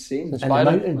insane. And the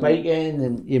mountain biking,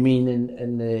 and you mean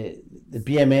in the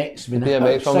BMX. The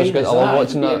BMX one was good. I love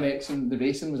watching that. BMX and the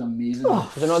racing was amazing.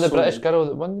 Was it not the British girl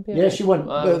that won the BMX? Yeah, she won.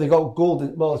 Well, they got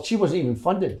gold. Well, she wasn't even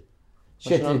funded.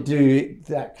 She had to do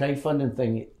that crowdfunding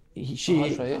thing.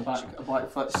 She a black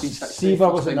foot Seaver,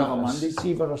 wasn't that?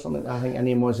 Seaver or something, I think her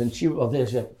name was, and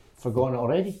there's forgotten it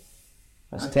already.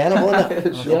 That's terrible, isn't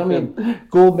it? You know what I mean?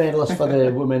 Gold medalist for the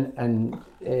women and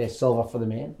silver for the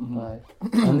men.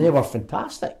 And they were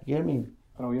fantastic, you know what I mean?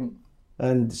 Brilliant.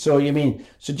 And so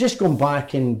so just going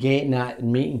back and getting that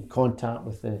and making contact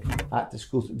with at the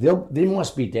schools, they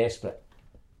must be desperate.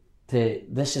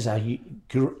 This is it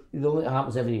only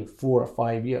happens every 4 or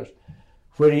 5 years,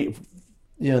 where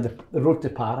the road to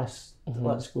Paris.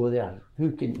 Let's go there.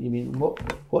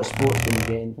 What sports can you get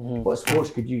in? What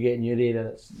sports could you get in your area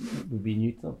that would be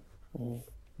new to them?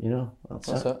 You know,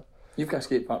 that's it. You've got a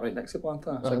skate park right next to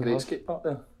Blantyre. It's a great skate park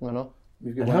there. I know.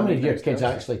 And how many of your kids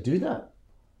actually do that?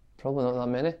 Probably not that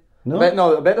many. No,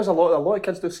 I bet there's a lot of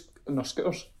kids do on their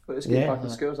scooters. But the skate park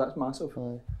and scooters, that's massive.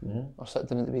 Or sit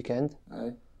down at the weekend.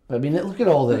 But I mean, look at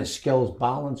all the skills,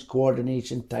 balance,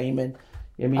 coordination, timing.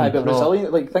 But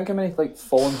resilient, like think how many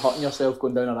falling, hurting yourself,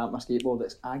 going down a ramp with a skateboard,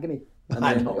 it's agony. And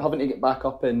then having to get back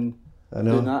up and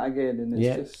doing that again, and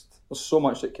it's just there's so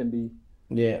much that can be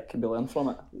learned from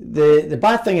it. The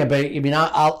bad thing about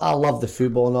I love the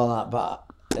football and all that, but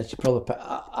it's probably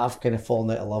I've kind of fallen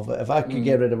out of love with it. If I could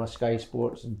get rid of my Sky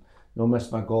Sports and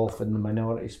miss my golf and the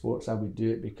minority sports, I would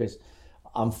do it, because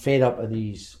I'm fed up of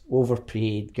these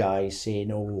overpaid guys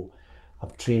saying, "Oh, I'm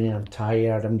training, I'm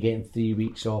tired, I'm getting 3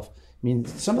 weeks off." I mean,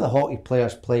 some of the hockey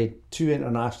players played 2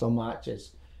 international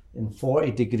matches in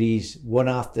 40 degrees, one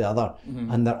after the other,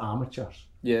 and they're amateurs.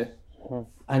 Yeah.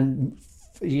 And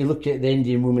you look at the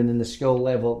Indian women and the skill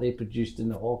level they produced in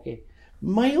the hockey,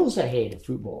 miles ahead of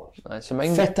footballers. It's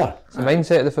fitter. It's the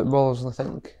mindset of the footballers, I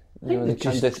think. They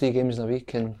can't do 3 games in a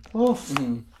week. And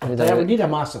we need a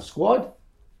massive squad.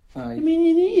 I mean,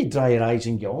 you need to dry your eyes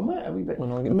and get on with it a wee bit. We're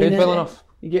not getting paid well enough.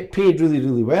 You get paid really,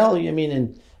 really well.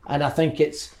 And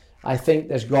I think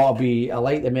there's got to be, I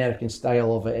like the American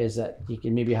style of it, is that you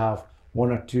can maybe have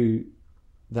 1 or 2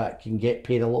 that can get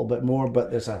paid a little bit more,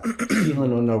 but there's a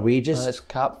ceiling on their wages. It's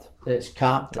capped. It's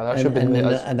capped, that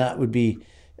and that would be,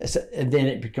 and then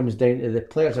it becomes down to the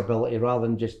player's ability rather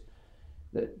than just.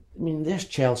 There's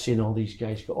Chelsea and all these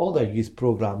guys got all their youth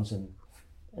programs, and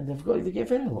they get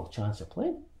very little chance of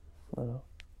playing. I know.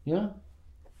 Yeah.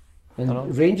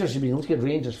 And Rangers, look at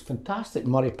Rangers, fantastic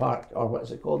Murray Park, or what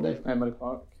is it called now? Murray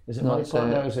Park. Is it Murray Park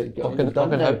now? Is it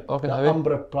Auchenhowie.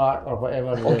 Umbra Park or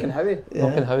whatever? Auchenhowie.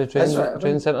 Auchenhowie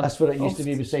training centre. That's what it used to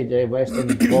be beside Western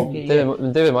Hockey.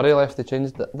 When David Murray left, they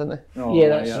changed it, didn't they?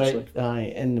 Yeah, that's right.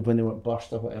 Aye, and when they went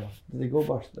burst or whatever. Did they go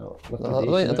burst? No.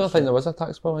 I don't think there was a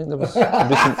tax bill. I think there was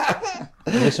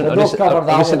a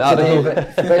recent article.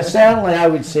 But certainly I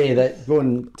would say that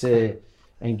going to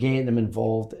and getting them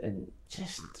involved and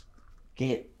just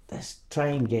try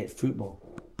and get football.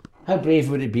 How brave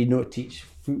would it be not to teach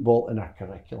football in our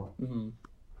curriculum?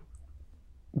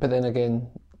 But then again,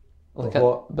 like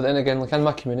in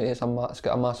my community, it's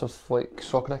got a massive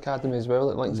soccer academy as well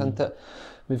that links into it.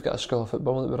 We've got a school of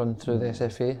football that we run through the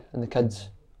SFA, and the kids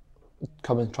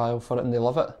come and trial for it and they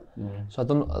love it. So I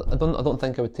don't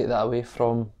think I would take that away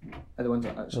from the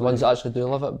ones that actually do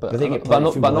love it. But they get plenty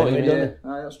of football anyway.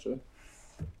 Aye, that's true.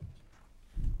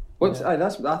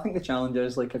 I think the challenge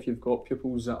is if you've got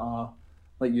pupils that are,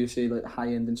 like you say, high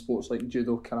end in sports like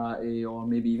judo, karate, or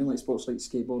maybe even sports like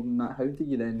skateboarding. How do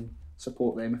you then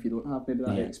support them if you don't have maybe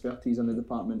that expertise in the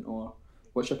department? Or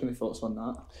what's your kind of thoughts on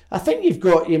that? I think you've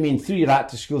got, through your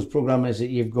Active Schools programme, is that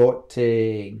you've got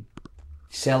to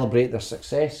celebrate their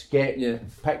success, get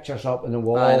pictures up on the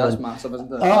wall. Aye, that's massive,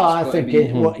 isn't it? I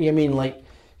think what you mean,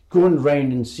 going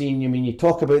round and seeing, you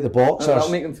talk about the boxers. That'll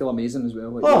make them feel amazing as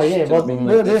well.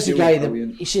 There's a guy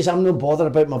that he says, I'm no bothered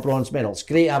about my bronze medal. It's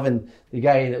great having the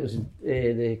guy that was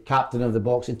the captain of the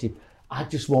boxing team. I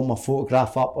just want my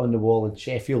photograph up on the wall in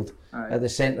Sheffield at the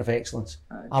Centre of Excellence.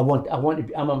 I want to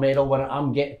be, I'm a medal winner.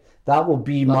 That will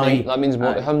be that means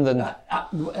more to him than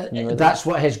that's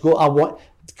what his goal. I want,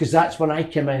 because that's when I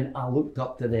came in, I looked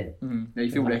up to them. Now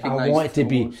you feel recognised. I want it to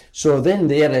be. So then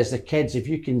there is the kids, if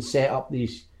you can set up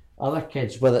these other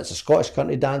kids, whether it's a Scottish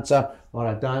country dancer or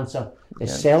a dancer,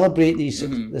 celebrate the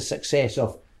success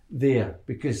of there,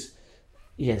 because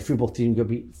the football team got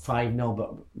beat 5-0,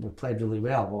 but we played really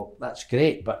well. Well, that's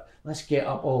great, but let's get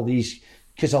up all these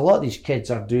because a lot of these kids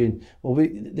are doing,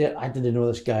 I didn't know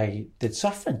this guy did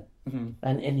surfing,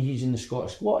 and he's in the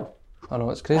Scottish squad. I know,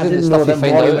 it's crazy. I didn't know that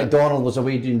Murray McDonald was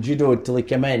away doing judo till he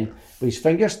came in with his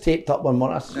fingers taped up one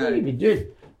morning. I said, what are you doing?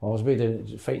 I was away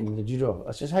doing, fighting the judo.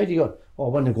 I says, how do you go? Oh, I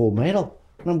won the gold medal.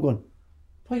 And I'm going,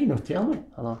 why you not tell me?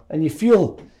 I know. And you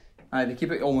feel... they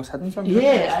keep it almost hidden from you.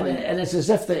 Yeah, and it's as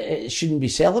if it shouldn't be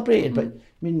celebrated. But, I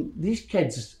mean, these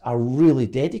kids are really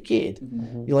dedicated.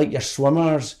 You like your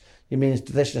swimmers, you mean, it's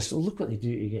traditional. Look what they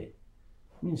do to get.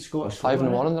 I mean, Scottish 5 in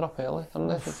the morning, they're up early,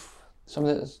 aren't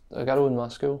they? A girl in my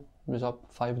school was up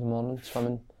 5 in the morning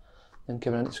swimming and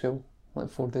coming into school like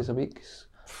 4 days a week.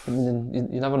 I mean,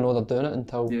 you never know they're doing it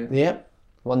until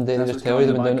one day they just tell you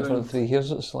they've been doing it for 3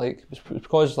 years. It's like, it's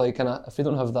because like, if they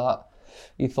don't have that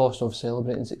ethos of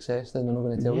celebrating success, then they're not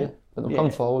going to tell you. But they'll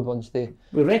come forward once they...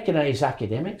 We recognise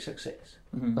academic success.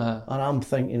 And I'm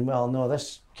thinking, well, no,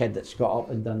 this kid that's got up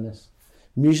and done this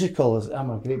musical, I'm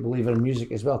a great believer in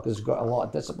music as well, because it's got a lot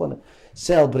of discipline.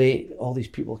 Celebrate, all these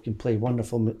people can play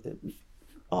wonderful...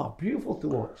 beautiful to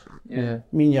watch. Yeah.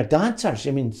 I mean, your dancers,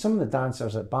 some of the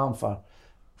dancers at Banff are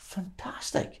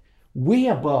fantastic. Way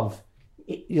above,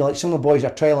 like some of the boys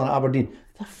are trialling at Aberdeen,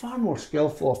 they're far more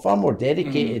skillful, far more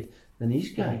dedicated than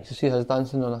these guys. You see us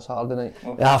dancing on a Saturday night.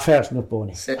 I've heard no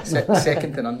pony.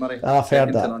 Second to none, Murray. I've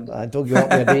heard that. Don't give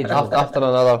up your day job. After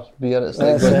another beer, it's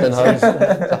like going in house.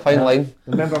 It's a fine line.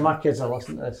 Remember, my kids are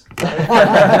listening to this.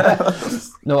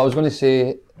 No, I was going to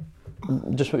say,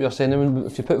 just what you're saying, I mean,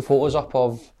 if you put photos up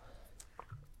of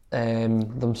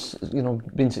them,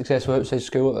 being successful outside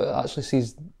school, it actually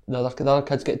sees the other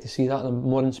kids get to see that and are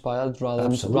more inspired rather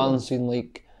than seeing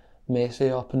like Messi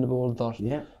up on the board or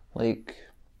like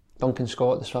Duncan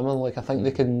Scott the swimmer. Like, I think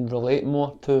they can relate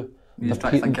more to their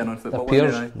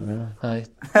peers. Aye.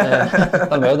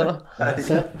 Done well, didn't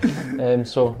I?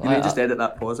 So you may just edit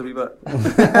that pause a wee bit.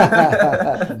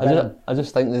 I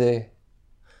just think they're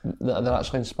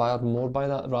actually inspired more by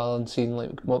that rather than seeing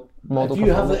like model.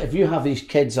 If you have these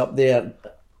kids up there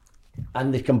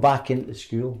and they come back into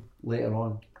school later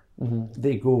on,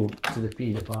 they go to the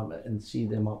PE department and see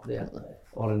them up there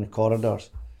or in the corridors,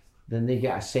 then they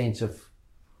get a sense of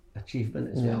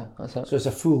achievement as well. That's it. So it's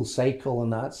a full cycle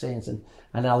in that sense, and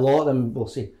a lot of them will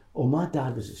say, oh, my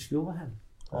dad was at school with him,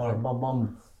 or my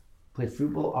mum played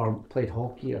football or played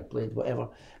hockey or played whatever,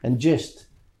 and just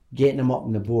getting them up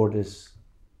on the board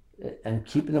and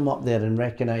keeping them up there and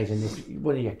recognising if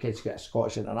one of your kids get a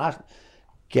Scottish international,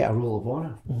 get a Roll of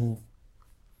Honour,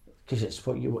 because it's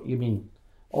what you mean.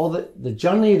 All the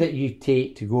journey that you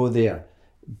take to go there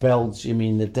builds,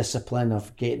 the discipline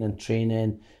of getting and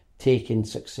training, taking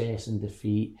success and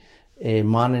defeat,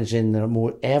 managing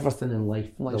everything in life.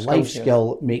 The life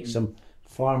skill makes them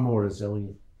far more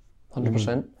resilient.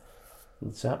 100%.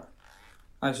 That's it.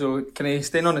 So can I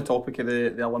stay on the topic of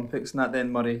the Olympics and that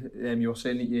then, Murray? You were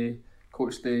saying that you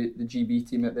coached the GB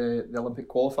team at the Olympic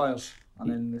qualifiers and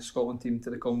then the Scotland team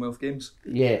to the Commonwealth Games.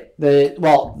 Yeah, the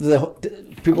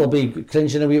people will be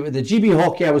cringing a wee bit. The GB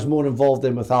hockey I was more involved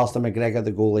in with Alistair McGregor,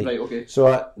 the goalie. Right, okay.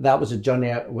 So that was a journey.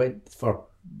 I went for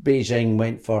Beijing,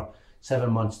 went for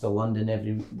 7 months to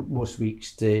London most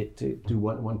weeks to do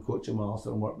one coaching with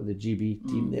Alistair and work with the GB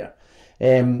team there.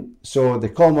 So the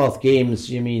Commonwealth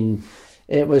Games,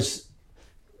 it was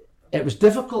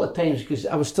difficult at times because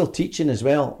I was still teaching as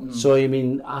well. So I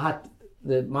had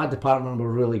my department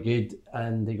were really good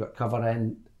and they got cover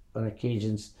in on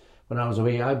occasions. When I was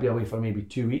away, I'd be away for maybe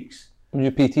 2 weeks. Were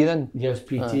you PT then? Yeah, I was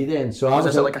PT then. So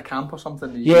was it like a camp or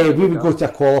something? Yeah, we would go to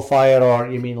a qualifier, or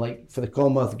like for the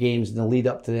Commonwealth Games in the lead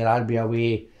up to there, I'd be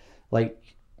away like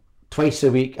twice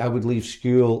a week. I would leave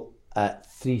school at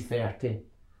 3:30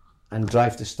 and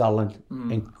drive to Stirling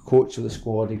and coach with the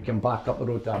squad and come back up the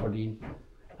road to Aberdeen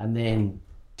and then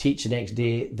teach the next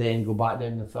day, then go back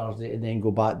down on Thursday and then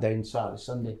go back down Saturday,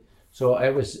 Sunday. So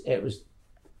it was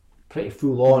pretty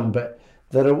full on, but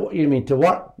there are, to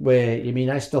work with,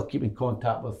 I still keep in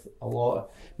contact with a lot of,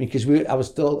 because I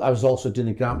was also doing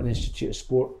the Grampian Institute of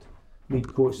Sport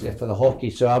lead coach there for the hockey,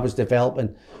 so I was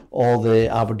developing all the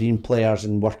Aberdeen players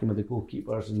and working with the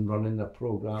goalkeepers and running their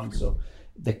programme. So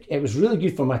it was really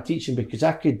good for my teaching because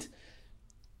I could,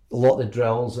 a lot of the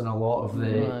drills and a lot of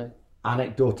the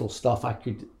anecdotal stuff I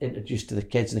could introduce to the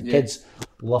kids, and the kids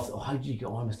loved, how did you get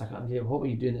on, Mr. Carnie? What were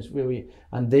you doing this? Where were you?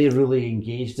 And they really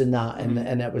engaged in that,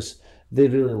 and it was, they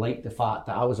really liked the fact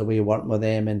that I was away working with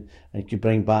them and could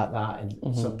bring back that,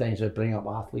 and sometimes I'd bring up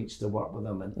athletes to work with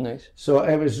them. And nice. So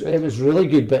it was really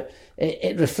good, but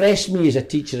it refreshed me as a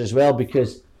teacher as well,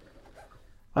 because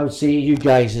I would say you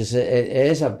guys it's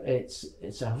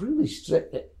a really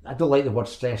strict. I don't like the word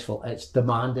stressful. It's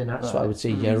demanding. That's what I would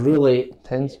say. You're really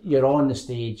Tense. You're on the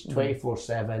stage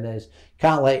 24/7.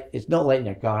 It's not letting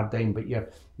your guard down, but you're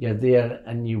there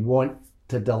and you want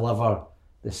to deliver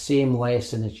the same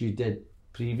lesson as you did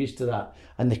previous to that,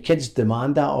 and the kids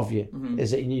demand that of you.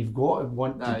 Is that you've got to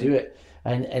want to do it,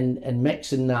 and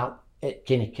mixing that, it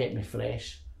kind of kept me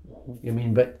fresh. You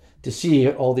mean, but to see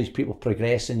all these people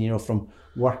progressing, from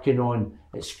working on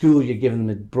at school, you're giving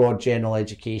them a broad general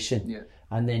education,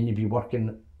 and then you'd be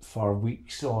working for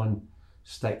weeks on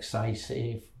stick size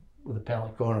save with the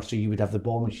penalty corner, so you would have the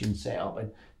ball machine set up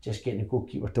and just getting the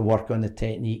goalkeeper to work on the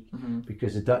technique,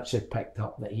 because the Dutch had picked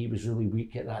up that he was really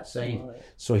weak at that side,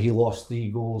 so he lost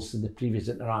 3 goals in the previous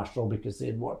international because they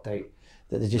had worked out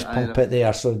that they just pump it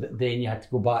there, so that then you had to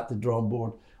go back to the drawing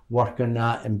board, work on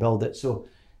that and build it. So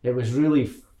it was really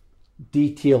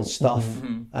detailed stuff,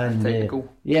 and technical.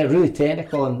 Really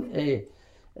technical,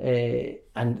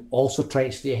 and also try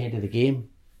to stay ahead of the game.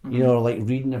 Like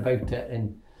reading about it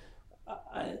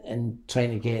and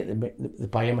trying to get the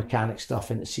biomechanic stuff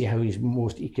and to see how he's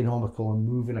most economical and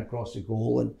moving across the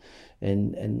goal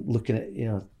and looking at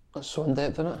That's so in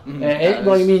depth, isn't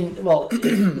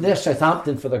it? They're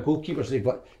Southampton for their goalkeepers. They've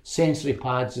got sensory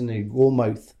pads in the goal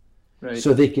mouth, right,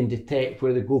 so they can detect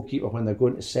where the goalkeeper, when they're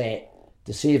going to set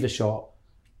to save a shot,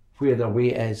 where their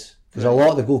weight is, because a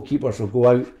lot of the goalkeepers will go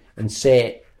out and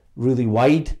set really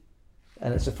wide,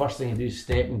 and it's the first thing they do is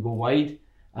step and go wide,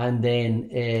 and then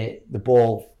the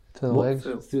ball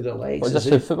through their legs. What, is this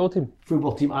a football team?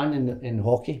 Football team, and in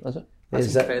hockey. Is it?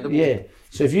 That's incredible. Yeah.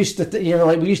 So if you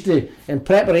like we used to in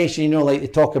preparation, like they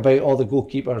talk about all the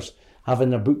goalkeepers having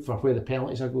their book for where the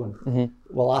penalties are going.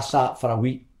 Well, I sat for a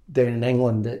week down in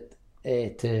England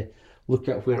to look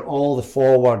at where all the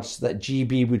forwards that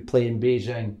GB would play in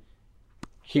Beijing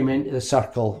came into the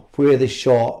circle, where they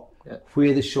shot,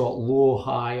 low,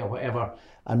 high, or whatever,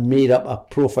 and made up a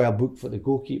profile book for the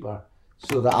goalkeeper,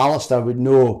 so that Alistair would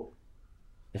know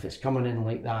if it's coming in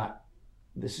like that,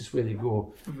 this is where they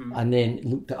go. And then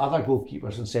looked at other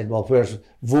goalkeepers and said, well, where's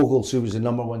Vogels, who was the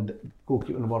number 1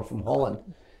 goalkeeper in the world from Holland?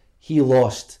 He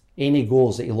lost any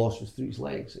goals that he lost was through his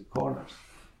legs at corners.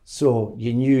 So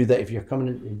you knew that if you're coming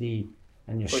into the D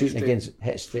and you're shooting against,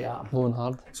 hit straight at him. Low and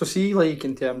hard. So see, like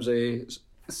in terms of,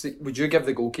 would you give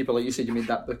the goalkeeper, like you said, you made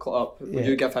that book up? Would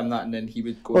you give him that, and then he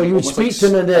would go? Well, you would speak to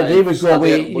him, and they would go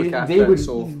away.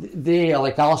 They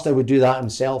like Alistair would do that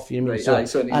himself. You know,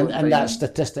 and that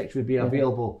statistics would be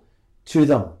available to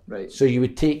them. Right. So you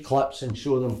would take clips and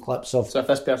show them clips of. So if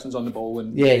this person's on the ball,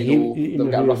 and you they'll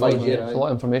get a rough idea. It's a lot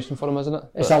of information for them, isn't it?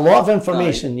 It's a lot of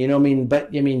information, you know what I mean.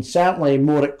 But you mean certainly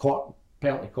more at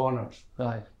penalty corners.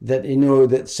 Aye. That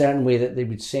that certain way that they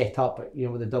would set up,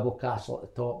 with a double castle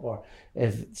at the top, or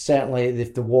if they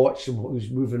have to watch who's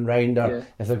moving round, or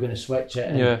if they're going to switch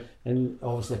it, and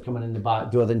obviously coming in the back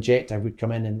door, the injector would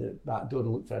come in the back door to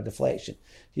look for a deflection.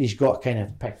 He's got to kind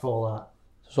of pick all that.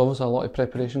 There's obviously a lot of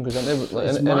preparation because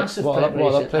it's massive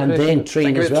preparation, and then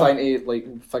train as well. Trying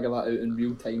to figure that out in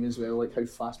real time as well, like how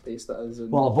fast paced it is.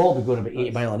 Well, a ball would go about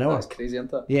 80 mile an hour. That's crazy,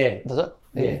 isn't it? Yeah. Does it?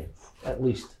 Yeah. At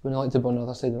least. Wouldn't you like to be on the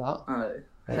other side of that?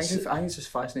 I think it's just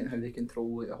fascinating how they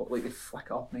control like they flick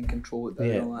it up and then control it down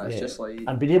and all that. It's just like,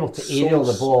 and being able to aerial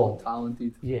the ball. So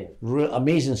talented. Yeah,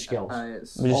 amazing skills.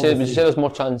 Would you say there's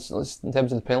more chance in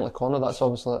terms of the penalty corner? That's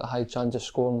obviously a high chance of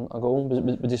scoring a goal.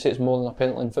 Would you say it's more than a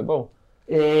penalty in football?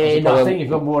 No, I think you've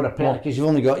got more of a penalty because you've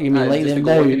only got. You mean like them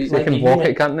now? They can block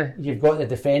it, can't they? You've got the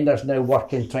defenders now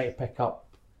working, trying to pick up.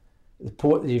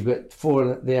 You've got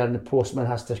 4 there, and the postman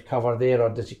has to cover there, or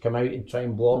does he come out and try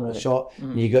and block the shot?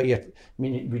 And you got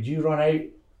would you run out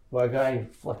with a guy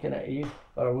flicking at you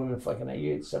or a woman flicking at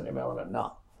you at 70 mile an hour?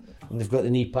 No. And they've got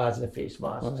the knee pads and the face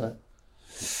mask.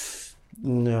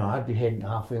 No, I'd be heading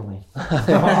halfway lane.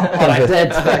 I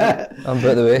did. I'm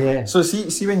out the way. Yeah. So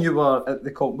see when you were at the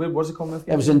where was the Commonwealth?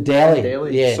 It was in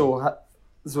Delhi. Yeah. So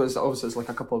it's like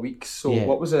a couple of weeks. So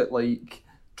what was it like?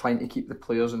 Trying to keep the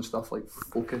players and stuff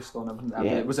focused on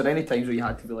everything. Was there any times where you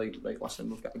had to be like, listen,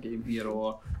 we've got a game here,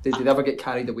 or did they ever get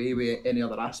carried away with any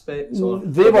other aspects? Or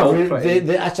they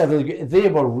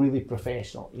were really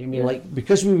professional. You mean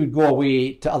because we would go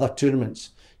away to other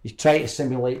tournaments, you try to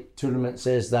simulate tournaments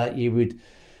is that you would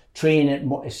train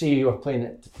at, say you were playing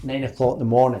at 9 o'clock in the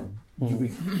morning,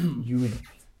 you would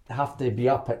have to be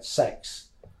up at 6,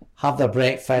 have their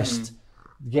breakfast.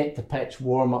 Get the pitch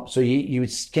warm up, so you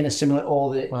would kind of simulate all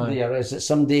there is. That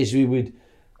some days we would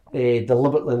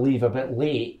deliberately leave a bit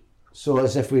late, so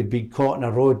as if we'd been caught in a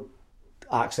road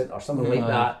accident or something like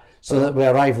that, so that we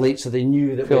arrived late, so they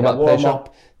knew that we had a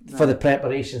warm-up for the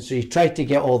preparation. So you tried to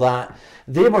get all that.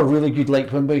 They were really good.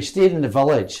 Like when we stayed in the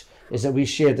village, is that we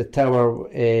shared the tower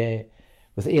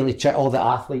with Ailey Chick. All the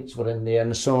athletes were in there,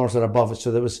 and the swimmers were above it.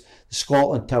 So there was the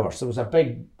Scotland Tower. So there was a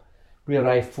big. We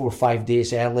arrived 4 or 5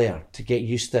 days earlier to get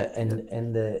used to it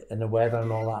in the weather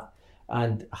and all that.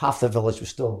 And half the village was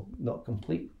still not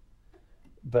complete,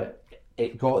 but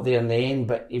it got there in the end.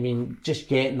 But I mean, just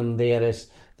getting them there is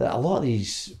that a lot of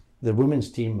the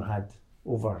women's team had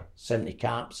over 70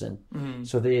 caps, and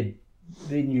so they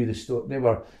knew the story. They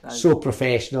were so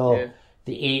professional. Yeah.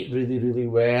 They ate really, really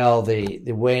well. They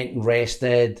went and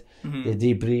rested. They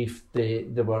debriefed.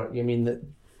 They were. I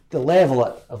mean, the level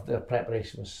of their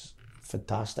preparation was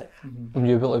fantastic. And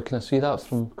you were able to kind of see that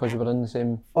from because you were in the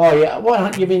same. Oh yeah,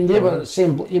 well, you mean they were the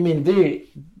same? You mean they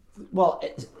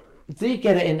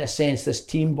get it in a sense. This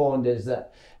team bond is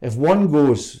that if one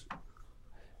goes,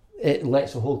 it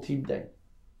lets the whole team down.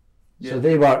 Yeah. So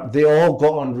they all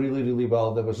got on really, really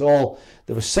well. There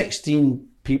was 16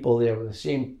 people there with the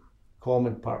same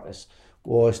common purpose,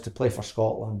 was to play for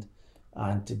Scotland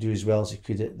and to do as well as they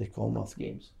could at the Commonwealth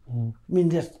Games. I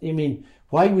mean,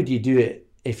 why would you do it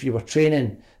if you were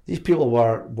training? These people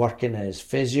were working as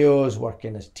physios,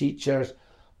 working as teachers,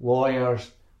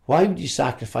 lawyers. Why would you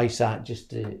sacrifice that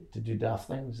just to do daft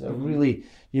things? Really,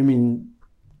 you mean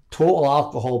total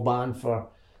alcohol ban for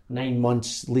 9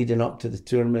 months leading up to the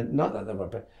tournament? Not that they were,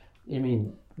 but I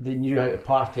mean, they knew how to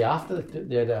party after.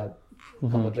 They had a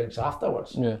couple of drinks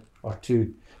afterwards, or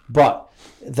two. But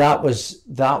that was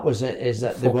it. Is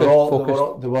that they were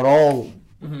all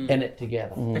in it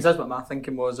together. Because that's what my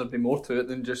thinking was. There'd be more to it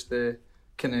than just the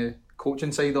kind of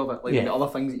coaching side of it. Like the other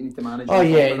things that you need to manage. Oh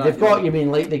yeah, they've got. You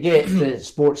mean like they get the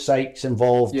sports psychs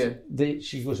involved. Yeah.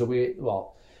 She goes away.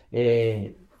 Well,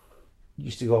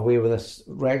 used to go away with us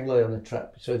regularly on the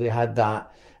trip, so they had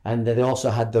that, and they also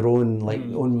had their own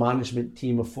own management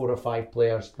team of 4 or 5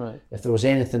 players. Right. If there was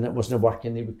anything that wasn't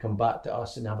working, they would come back to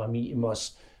us and have a meeting with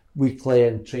us weekly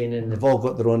and training. They've all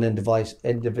got their own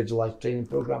individualised training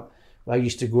program. I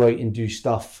used to go out and do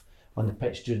stuff on the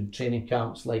pitch during training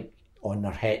camps, like on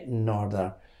their hitting or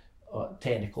their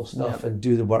technical stuff, and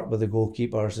do the work with the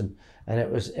goalkeepers, and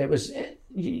it was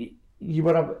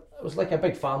like a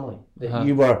big family that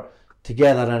you were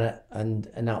together in it,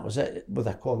 and that was it, with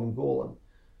a common goal,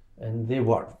 and they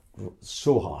worked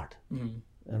so hard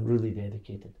and really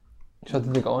dedicated. So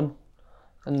did they get on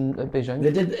in Beijing?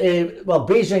 They did. Well,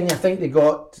 Beijing, I think they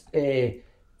got the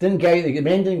men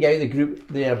didn't get out of the group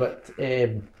there, but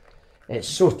it's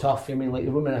so tough. I mean, like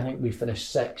the women, I think we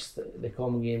finished 6th at the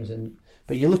Common Games,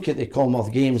 but you look at the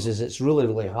Commonwealth Games, it's really,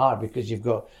 really hard because you've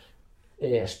got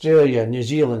Australia, New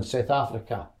Zealand, South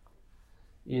Africa.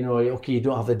 You know, okay, you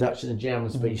don't have the Dutch and the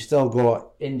Germans, but you still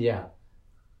got India.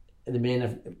 The men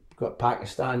have got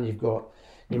Pakistan. You've got,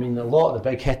 I mean, a lot of the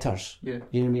big hitters. Yeah.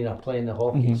 You know what I mean? Are playing the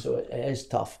hockey, so it is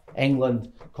tough.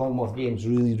 England Commonwealth Games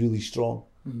really, really strong.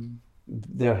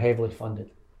 They're heavily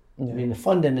funded. I mean, the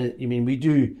funding. I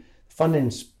mean,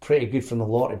 funding's pretty good from the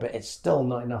lottery, but it's still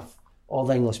not enough. All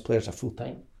the English players are full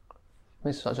time.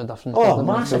 Makes such a difference. Oh,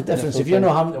 massive difference. If you're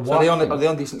not having to work. So are they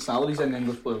on decent salaries in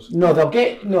English players? No, they'll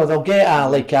get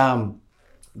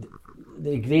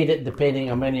they grade it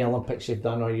depending on how many Olympics you've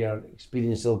done or your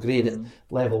experience. They'll grade it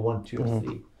level 1, 2, or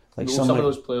 3. Like some of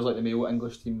those players, like the male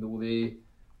English team, will they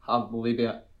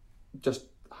just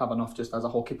have enough just as a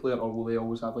hockey player, or will they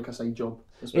always have like a side job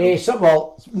as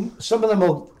well? Some of them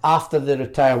will, after they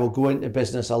retire, will go into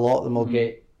business. A lot of them will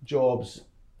get jobs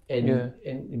in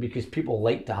because people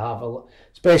like to have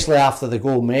especially after the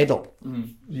gold medal.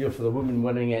 You know, for the women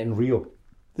winning it in Rio,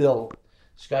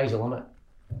 sky's the limit.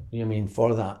 You know what I mean,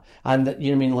 for that. And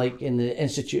you know what I mean, like in the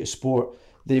Institute of Sport,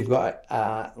 they've got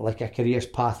like a careers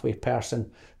pathway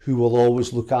person who will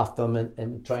always look after them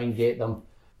and try and get them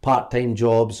part-time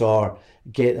jobs or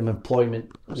get them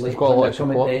employment. They've got a lot of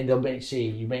support. They might say,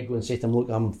 you might go and say to them, look,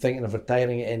 I'm thinking of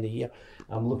retiring at the end of the year.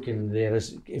 I'm looking there,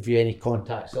 if you have any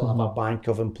contacts, they'll have a bank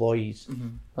of employees.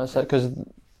 That's it, because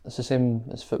it's the same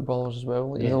as footballers as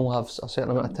well. Like, you only have a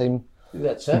certain amount of time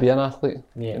That's to it. be an athlete.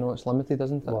 Yeah. You know, it's limited,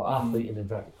 isn't it? Well, athlete in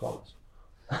inverted commas.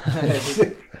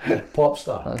 Pop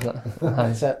star. That's it.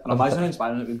 That's it. And imagine how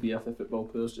inspiring it would be if the football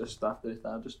players just after they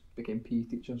retired just became PE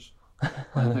teachers.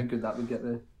 How good that would get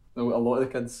a lot of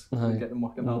the kids would get them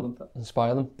working hard, wouldn't it?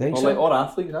 Inspire them. Or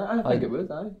athletes, I think it would,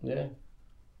 Yeah.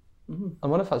 I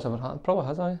wonder if that's ever happened. Probably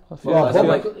has,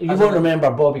 you won't remember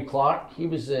Bobby Clark. He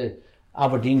was the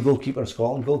Aberdeen goalkeeper,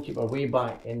 Scotland goalkeeper, way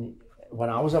back when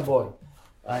I was a boy.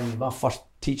 And my first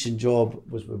teaching job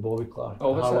was with Bobby Clark.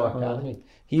 Academy.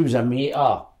 He was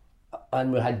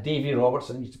and we had Davy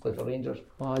Robertson, he used to play for Rangers.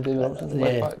 Oh, Davy Robertson,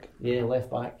 left back. Yeah,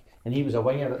 left back. And he was a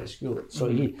winger at the school. So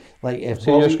he, like... if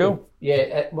your school?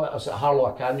 Yeah, I was at Harlow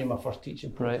Academy, my first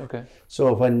teaching. Right, okay.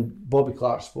 So when Bobby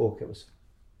Clark spoke, it was,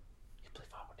 you play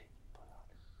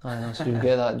forward. So you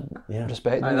get that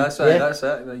respect. That's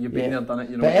it. You've been there, done it.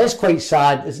 You know. But it is quite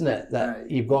sad, isn't it, that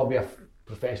you've got to be a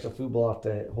professional footballer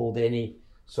to hold any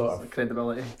sort of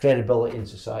credibility in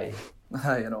society.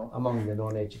 Among the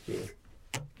non-educated.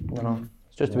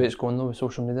 It's just the way it's going though with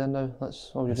social media now.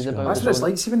 That's all you read about. That's what it's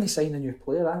like. See when they sign a new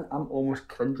player, I'm almost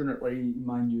cringing at like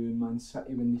Man U and Man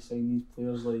City when they sign these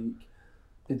players. Like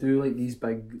they do like these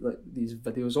big these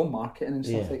videos on marketing and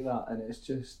stuff like that, and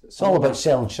it's all about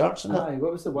selling shirts, isn't it?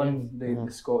 What was the one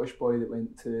the Scottish boy that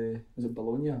went to, was it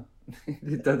Bologna?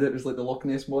 They did it was like the Loch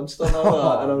Ness monster and all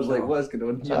that, and I was like, what is going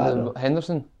on?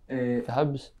 Henderson, the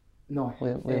Hibs. No,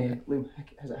 Liam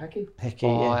Hickey. Is it Hickey? Hickey,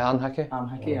 Aaron Hickey. Aaron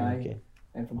Hickey, aye.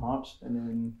 And from Hearts, and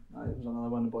then it was another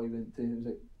one. The boy went to, was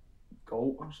it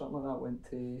Galt or something like that? Went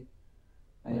to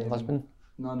Lisbon.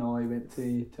 No, he went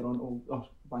to Toronto or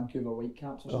Vancouver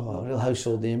Whitecaps or something. Oh, a real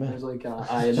household name. It was like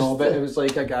but it was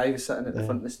like a guy was sitting at the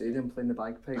front of the stadium playing the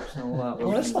bagpipes and all that.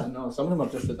 No, some of them are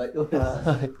just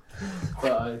ridiculous.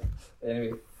 But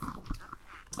anyway,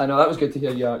 I know that was good to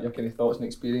hear your kind of thoughts and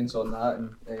experience on that,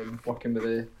 and working with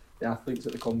the athletes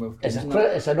at the Commonwealth Games.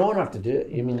 It's an honour to do it.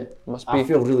 I mean, I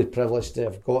feel really privileged to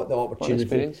have got the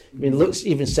opportunity. I mean,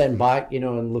 even sitting back,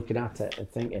 and looking at it and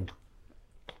thinking,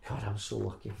 God, I'm so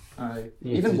lucky.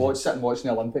 Even sitting watching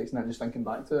the Olympics and then just thinking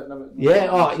back to it. And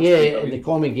in the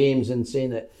Common Games and saying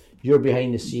that you're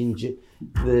behind the scenes.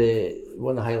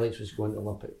 One of the highlights was going to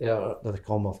the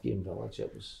Commonwealth Game Village.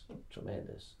 It was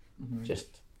tremendous.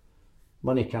 Just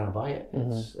money can't buy it.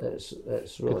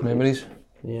 It's really good memories.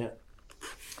 Yeah.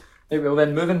 Right, well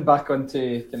then, moving back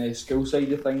onto the school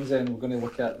side of things, then we're going to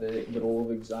look at the role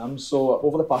of exams. So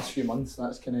over the past few months,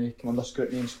 that's kind of come under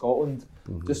scrutiny in Scotland.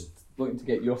 Just looking to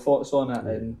get your thoughts on it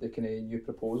and the kind of new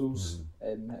proposals,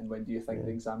 and when do you think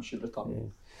the exams should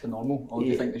return to normal, or do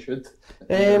you think they should?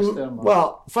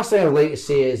 Well, first thing I'd like to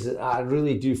say is that I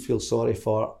really do feel sorry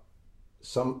for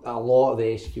a lot of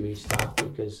the SQA staff,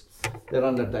 because they're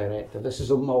under directive. This is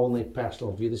my only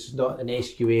personal view. This is not an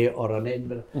SQA or an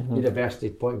Edinburgh University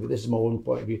point of view. This is my own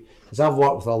point of view, because I've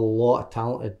worked with a lot of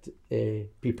talented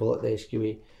people at the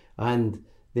SQA, and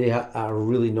they are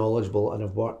really knowledgeable and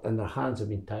have worked, and their hands have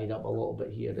been tied up a little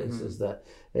bit here. Is that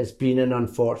it's been an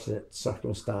unfortunate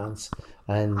circumstance,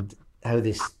 and how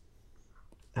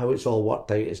it's all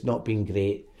worked out, it's not been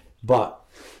great, but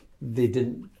they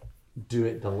didn't do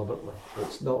it deliberately.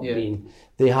 It's not been,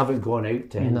 they haven't gone out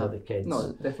to hinder the kids.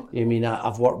 No, definitely. I mean,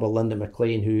 I've worked with Linda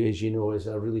McLean, who, as you know, is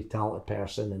a really talented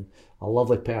person and a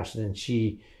lovely person, and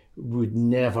she would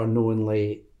never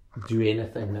knowingly do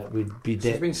anything that would be...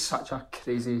 It's been such a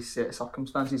crazy set of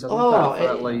circumstances, hasn't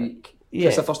it?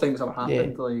 It's the first time it's ever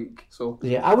happened.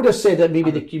 I would have said that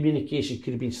maybe the communication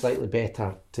could have been slightly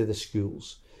better to the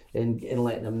schools in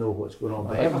letting them know what's going on.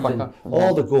 But everything,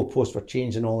 all the goalposts were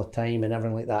changing all the time and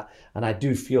everything like that. And I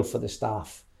do feel for the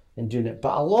staff in doing it.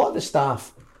 But a lot of the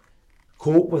staff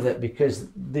cope with it because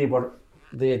they'd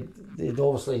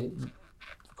obviously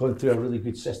gone through a really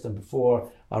good system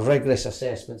before, a rigorous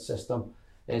assessment system,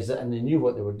 and they knew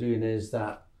what they were doing, is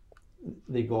that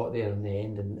they got there in the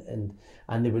end,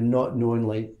 and they were not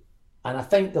knowingly. And I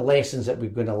think the lessons that we're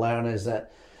going to learn is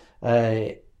that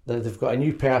they've got a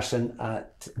new person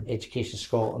at Education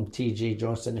Scotland, TJ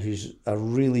Johnston, who's a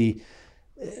really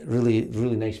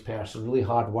nice person, really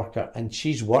hard worker, and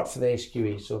she's worked for the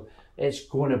SQA, so it's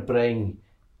going to bring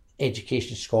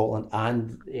Education Scotland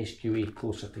and the SQA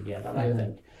closer together, I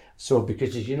think. So,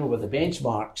 because as you know, with the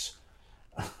benchmarks,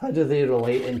 how do they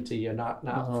relate into your NAT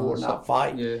 4, NAT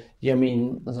 5? I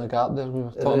mean, there's a gap there. We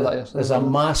were talking about that yesterday. There's a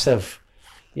massive,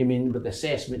 with the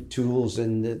assessment tools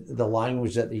and the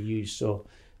language that they use. So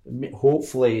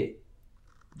hopefully,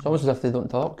 it's almost as if they don't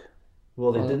talk.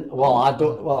 Well, they didn't. Well, I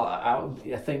don't. Well, I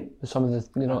think some of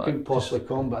the I couldn't possibly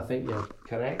come, but I think you're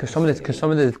correct. Because some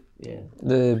of the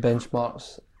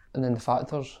benchmarks and then the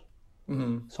factors,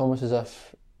 it's almost as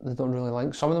if they don't really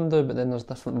like. Some of them do, but then there's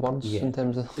different words in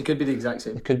terms of. They could be the exact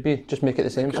same. It could be, just make it the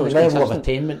same. So the level of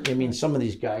attainment. Some of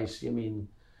these guys.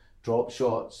 Drop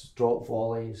shots, drop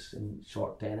volleys, and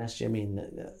short tennis. You're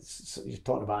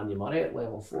talking about Andy Murray at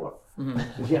level 4.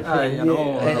 I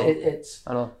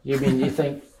know. You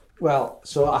think. Well,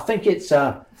 so I think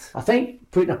I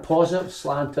think putting a positive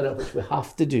slant on it, which we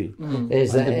have to do,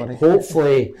 is that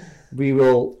hopefully we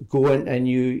will go into a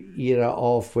new era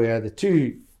of where the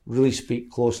two really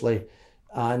speak closely,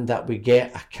 and that we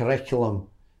get a curriculum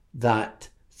that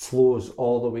flows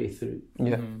all the way through.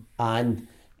 And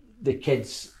the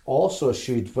kids also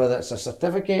should, whether it's a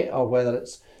certificate or whether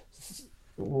it's,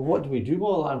 well, what do we do with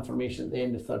all that information at the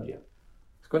end of third year?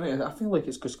 I feel like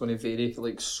it's just going to vary.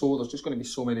 Like, so there's just going to be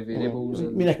so many variables. I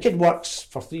mean, a kid works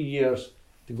for 3 years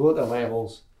to go to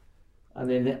levels, and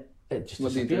then it just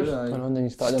disappears. And then you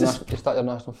start your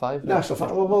national 5. National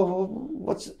 5.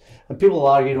 Well, and people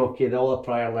are arguing, okay, all the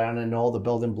prior learning, all the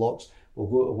building blocks will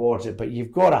go towards it, but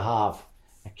you've got to have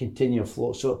a continual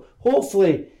flow. So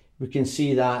hopefully we can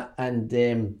see that,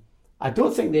 and I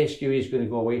don't think the SQA is going to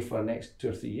go away for the next 2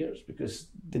 or 3 years, because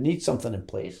they need something in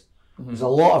place. There's a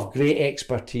lot of great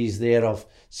expertise there of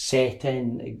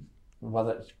setting,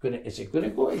 whether is it going to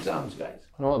go exams, guys?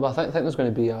 No, but I think there's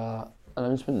going to be an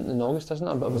announcement in August, isn't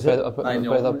it? About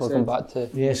whether we're going back to.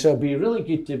 Yeah, so it'd be really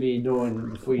good to be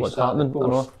knowing before you start the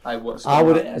course. I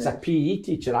would, as a PE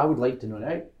teacher, I would like to know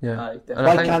now. Yeah.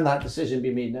 Why can't that decision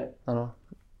be made now? I know.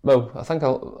 Well, I think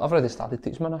I've already started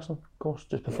teaching my national course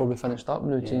just before we finished up,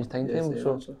 and we changed timetable,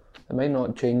 so it might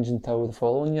not change until the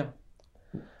following year.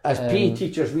 As PE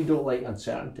teachers, we don't like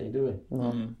uncertainty, do we?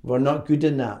 No. We're not good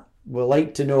in that. We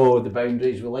like to know the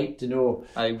boundaries. We like to know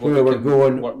where we're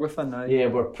going. Work within, yeah,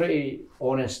 we're pretty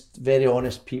honest, very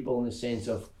honest people in the sense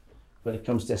of when it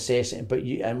comes to assessing. But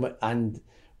and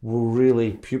we're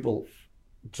really pupil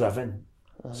driven.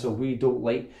 So we don't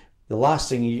like the last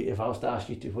thing. If I was to ask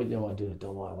you to, what do you want to do? I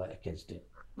don't want to let the kids do.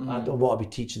 I don't want to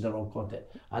be teaching the wrong content.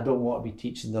 I don't want to be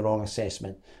teaching the wrong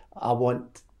assessment. I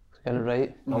want. Get it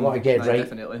right. I want to get it right.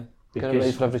 Definitely. Get it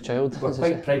right for every child. We're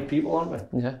quite proud people,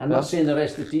 aren't we? Yeah. I'm not saying the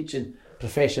rest of the teaching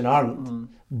profession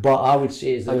aren't, but I would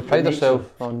say is that we pride ourselves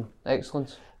on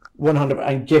excellence. 100%,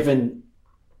 and given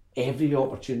every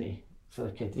opportunity for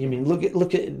the kids. I mean, look at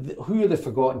who are the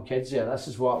forgotten kids there. This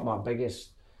is what my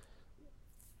biggest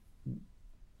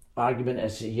argument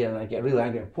is here, and I get really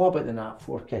angry. What about the Nat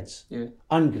 4 kids? Yeah.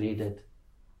 Ungraded.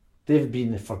 They've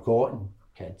been the forgotten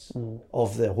kids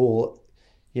of the whole.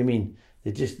 You mean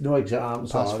they just no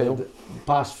exams,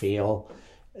 pass fail,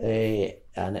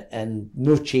 and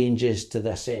no changes to the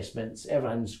assessments.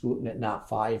 Everyone's looking at Nat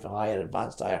 5, higher,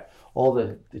 advanced higher. All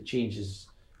the changes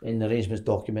in the arrangements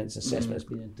documents, assessments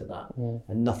been into that,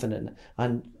 and nothing in it.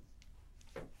 And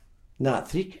Nat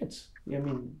 3 kids. I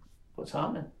mean, what's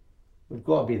happening? We've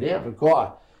got to be there. We've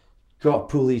got to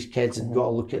pull these kids and got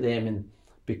to look at them, and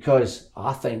because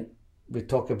I think we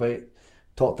talked about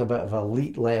of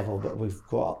elite level, but we've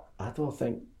got, I don't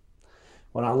think,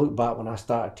 when I look back when I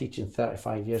started teaching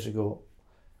 35 years ago,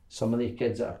 some of the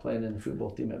kids that are playing in the football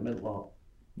team at Mintlaw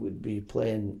would be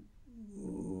playing,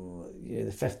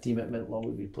 the fifth team at Mintlaw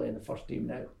would be playing the first team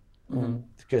now,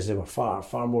 because they were far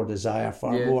more desire,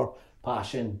 far more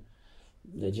passion.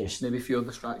 They just maybe fewer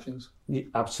distractions.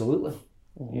 Absolutely,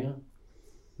 yeah.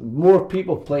 More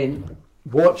people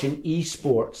watching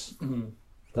esports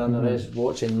than there is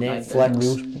watching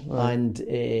Netflix and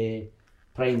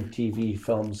Prime TV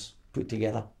films put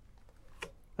together.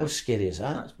 How scary is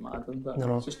that? That's mad, isn't it?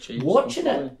 No. It's just changed. Watching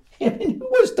it. I mean, who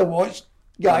wants to watch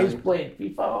guys playing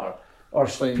FIFA or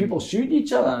people shooting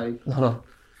each other? No.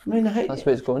 I mean, that's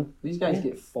where it's going. These guys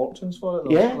get fortunes for it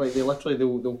though. Yeah. Like they literally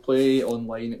they'll play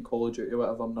online at Call of Duty or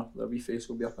whatever, and their wee face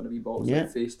will be up in a wee box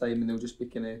like FaceTime, and they'll just be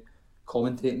kind of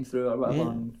commentating through it or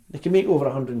whatever. And they can make over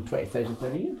 120,000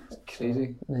 per year. It's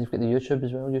crazy. And you've got the YouTube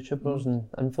as well, YouTubers and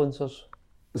influencers.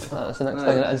 That's the next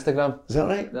thing on Instagram. Is that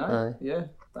right? Yeah.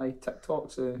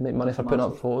 TikToks. Make money for putting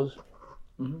up photos.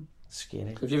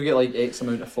 Scary. So if you get like X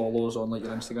amount of followers on like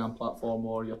your Instagram platform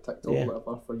or your TikTok or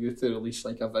whatever, for you to release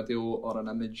like a video or an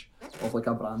image of like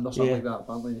a brand or something like that,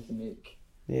 apparently you can make.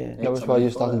 Yeah. That was why you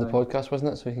started the podcast,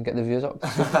 wasn't it? So we can get the views up.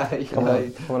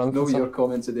 Coming on. Know your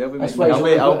comments today. I'll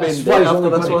be in bed after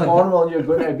this one. Cornwall, you're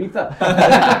going to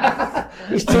Ibiza.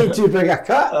 He's taking too big a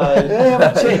cut. I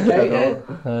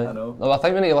know. Well, I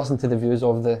think we need to listen to the views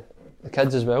of the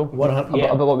kids as well.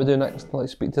 About what we do next, like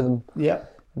speak to them. Yeah.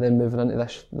 Then moving into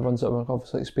this, the ones that were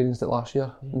obviously experienced it last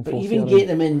year. But even get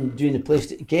them in doing the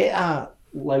PlayStation, get a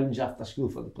lounge after school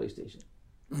for the PlayStation,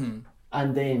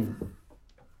 and then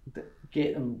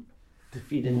get them to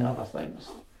feed into other things.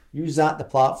 Use that the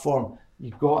platform.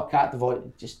 You've got a captive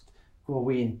audience. Just go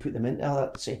away and put them into other.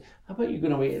 Say, how about you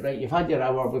going away? Right, you've had your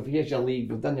hour. Here's your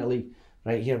league. We've done your league.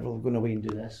 Right here, we're going away and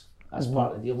do this. That's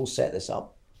part of the deal. We'll set this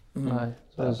up.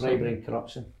 Bribery and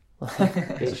corruption.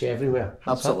 Gets you everywhere.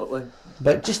 Absolutely.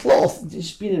 But just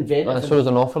being inventive. So there's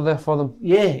an offer there for them.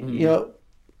 Yeah, you know,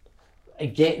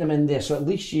 and get them in there so at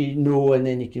least you know, and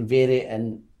then you can vary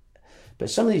it.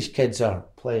 But some of these kids are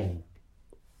playing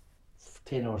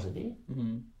 10 hours a day.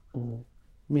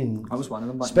 I mean, I was one of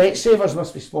them. Specsavers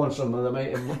must be sponsoring with the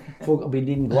amount of folk will be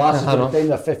needing glasses by the time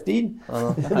they're 15. They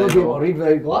won't be able to read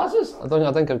without glasses. I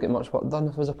think I'd get much work done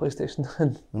if there was a PlayStation.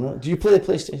 Do you play the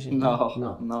PlayStation?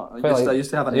 No. I used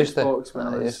to have an Xbox when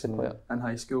I was in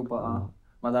high school, but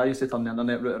my dad used to turn the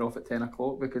internet router off at 10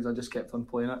 o'clock because I just kept on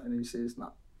playing it, and he says,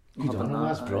 nah.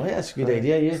 That's brilliant, that's a good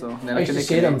idea, yeah. So, then I used to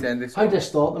say to him, how do I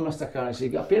stop them, Mr. Carnie? I said, you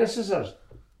got a pair of scissors?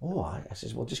 Oh, I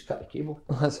says, well, just cut the cable.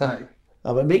 That's it.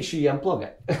 But make sure you unplug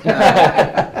it.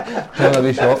 That'll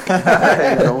be shock.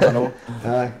 I know.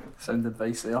 Sound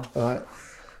advice there.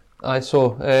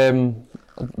 So,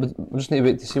 we just need to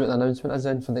wait to see what the announcement is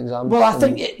then for the exams. Well, I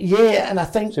think, and I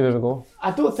think... See where we go.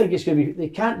 I don't think it's going to be... They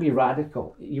can't be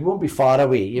radical. You won't be far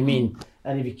away. You mean...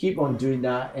 And if you keep on doing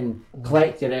that and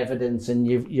collect your evidence and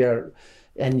your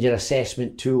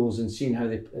assessment tools and seeing how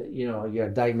they, your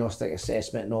diagnostic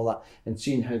assessment and all that, and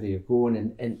seeing how they're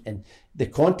going and the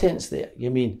content's there. You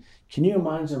mean, can you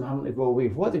imagine them having to go away?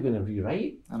 What are they going to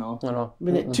rewrite? I know. I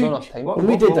mean, it took... When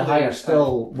we did the Higher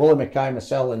Still, Willie Mackay,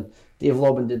 myself and Dave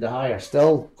Lobban did the Higher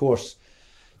Still course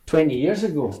 20 years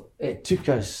ago. It took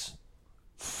us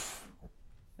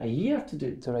a year to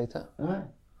do. To write it.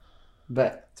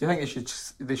 But do you think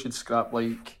they should scrap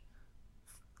like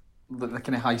the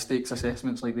kind of high stakes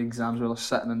assessments, like the exams where they're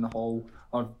sitting in the hall,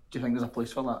 or do you think there's a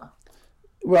place for that?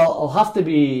 Well,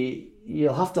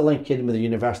 you'll have to link in with the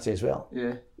university as well.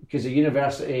 Yeah. Because the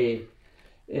university,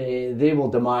 they will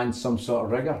demand some sort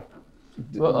of rigour.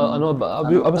 Well, I know, but I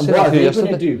was saying what are they going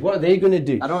to do? What are they going to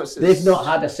do? I know they've not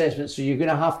had assessments, so you're going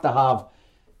to have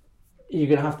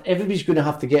everybody's going to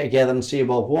have to get together and say,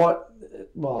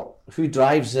 who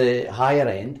drives the higher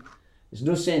end? There's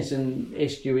no sense in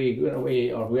SQA going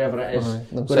away or whoever it is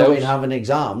going away and having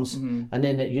exams, and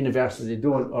then at university they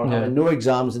don't, or having no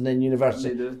exams and then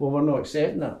university. Well, we're not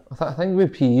accepting that. I think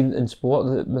with PE in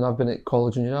sport, when I've been at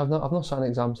college and I've not sat an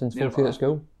exam since fourth year at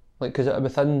school. Like,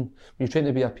 because when you're trained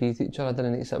to be a PE teacher, I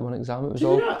didn't need to sit one exam. It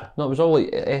was all like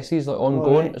essays, like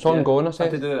ongoing. It's ongoing. I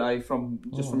said. Had to do it from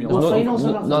your finals.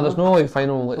 There's no like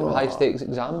final high stakes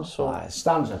exams. So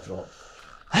stands are dropped.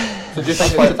 So do you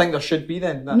think there should be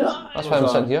then? No, that's why I'm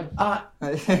sitting here.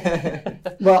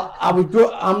 Well, I would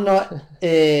go. I'm not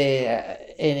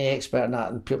any expert in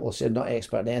that, and people say not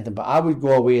expert in anything. But I would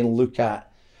go away and look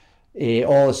at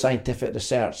all the scientific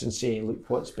research and say, look,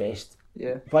 what's best.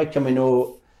 Yeah. Why can we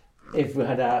know if we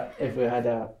had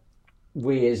a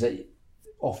way is that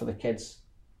offer the kids?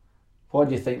 What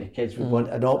do you think the kids would want?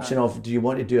 An option of, do you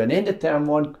want to do an end of term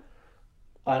one,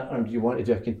 or do you want to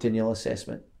do a continual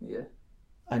assessment? Yeah.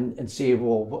 And say,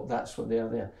 that's what they are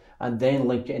there. And then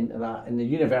link it into that. In the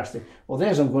university,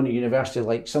 there's I'm going to university,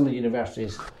 like some of the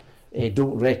universities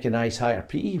don't recognise higher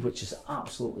PE, which is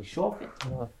absolutely shocking.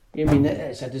 I mean,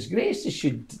 it's a disgrace.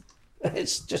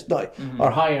 It's just not,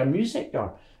 or higher music,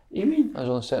 or, you mean? There's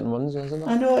only certain ones, isn't it?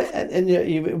 I know, and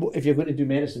if you're going to do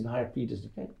medicine, higher PE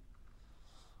doesn't count.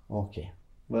 Okay.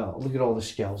 Well, look at all the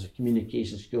skills, the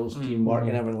communication skills, teamwork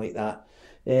and everything like that.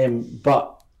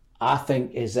 But I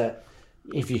think is that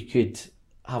if you could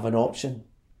have an option,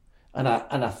 and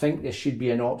I think there should be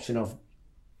an option of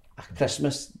a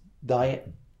Christmas diet.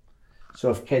 So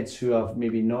if kids who are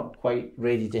maybe not quite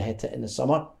ready to hit it in the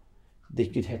summer, they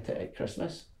could hit it at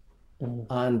Christmas.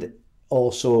 And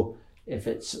also if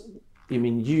it's,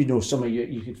 some of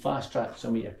you could fast track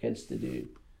some of your kids to do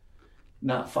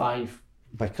Nat 5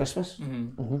 by Christmas.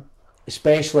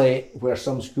 Especially where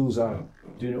some schools are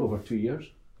doing it over 2 years.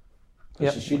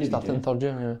 Starting third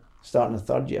year, starting the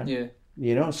third year.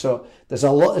 Yeah. So there's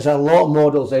a lot of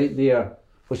models out there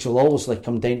which will always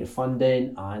come down to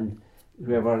funding and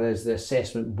whoever is the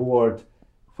assessment board,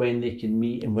 when they can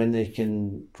meet and when they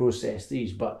can process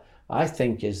these. But I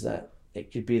think is that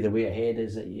it could be the way ahead,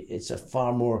 is that it's a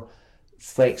far more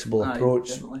flexible approach.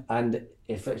 Definitely. And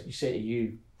if you say to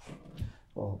you,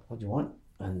 well, what do you want?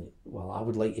 And I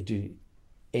would like to do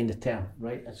end of term,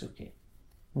 right? That's okay.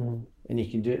 And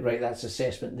you can do it, right? That's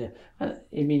assessment there.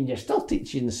 And you're still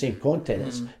teaching the same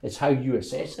content. It's how you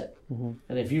assess it. And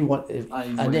if you want,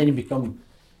 and then you become,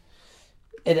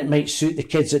 and it might suit the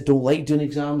kids that don't like doing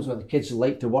exams, or the kids who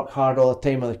like to work hard all the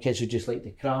time, or the kids who just like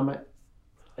to cram it.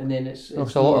 And then it's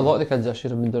a lot of the kids this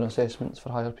year have been doing assessments for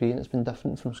higher PE, and it's been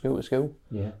different from school to school.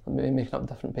 Yeah, maybe making up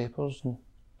different papers.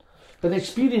 But the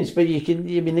experience,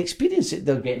 the experience that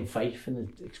they're getting Fife,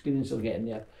 and the experience they're getting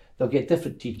there. They'll get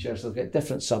different teachers, they'll get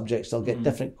different subjects, they'll get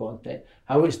different content.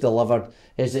 How it's delivered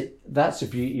that's the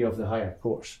beauty of the higher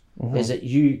course. Is that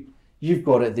you've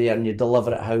got it there and you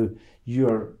deliver it how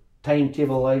your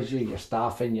timetable allows you, your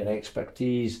staffing, your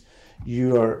expertise,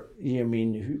 the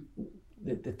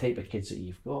type of kids that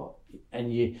you've got,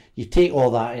 and you take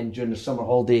all that in during the summer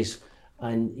holidays,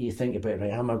 and you think about,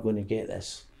 right, how am I going to get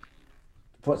this?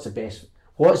 What's the best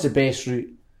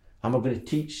route? Am I going to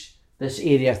teach this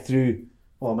area through,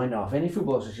 well, I might not have any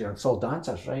footballers this year, it's all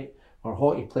dancers, right? Or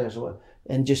hockey players, or whatever,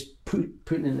 and just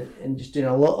putting in and just doing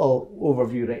a little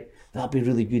overview, right? That'll be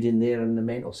really good in there, and the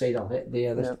mental side I'll hit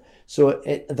there. Yep. So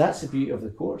that's the beauty of the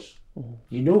course.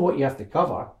 You know what you have to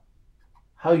cover.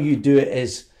 How you do it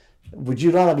is, would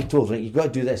you rather be told, right, you've got to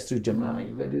do this through gymnastics,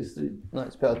 you've got to do this through... No,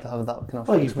 it's better to have that kind of...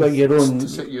 Well, you've got your own... To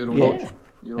suit your own,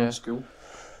 your own school.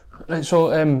 Right,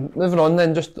 so moving on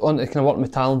then, just on to kind of working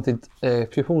with talented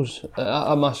pupils.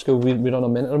 At my school, we run a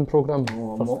mentoring programme.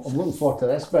 Oh, I'm looking forward to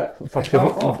this bit. For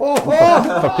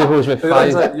pupils with Who five...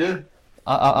 is that, you?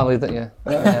 I lead it, yeah.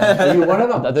 Are you one of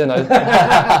them? I do now.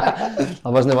 I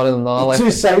wasn't one of them, no. I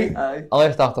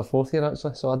left after 4th year,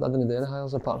 actually, so I didn't do any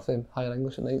hires apart from higher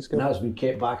English at night school. Now it's been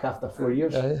kept back after 4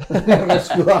 years. Left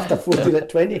school after 14 at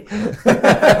 20.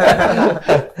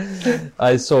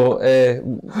 So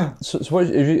what,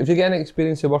 if you get any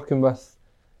experience of working with,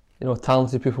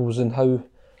 talented pupils, and how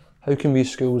can we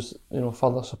schools,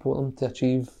 further support them to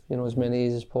achieve, as many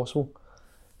A's as possible?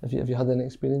 Have you had any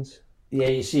experience? Yeah,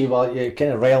 you see, well, you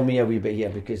kind of rile me a wee bit here,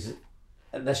 because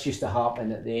this used to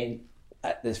happen at the end,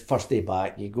 at this first day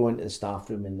back. You go into the staff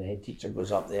room and the head teacher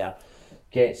goes up there,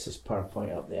 gets his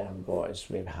PowerPoint up there and goes,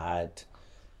 we've had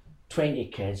 20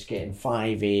 kids getting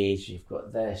 5 A's, you've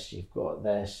got this,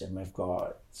 and we've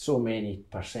got so many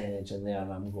percentage in there,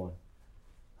 and I'm going,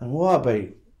 and what about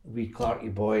wee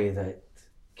Clarkie boy that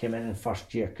came in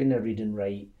first year, couldn't read and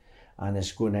write, and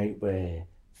is going out with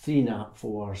 3 NAP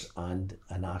 4s and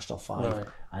a National 5, right,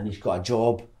 and he's got a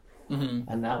job,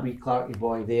 and that wee Clarkie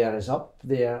boy there is up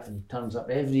there, and he turns up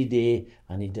every day,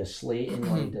 and he does slating,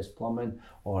 or he does plumbing,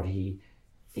 or he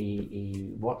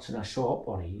works in a shop,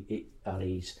 or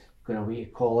he's going away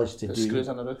to college to put screws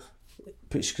on the roof.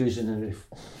 Put screws in the roof.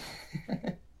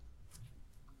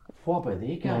 What about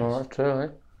they guys? No, that's true,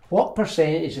 right? What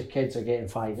percentage of kids are getting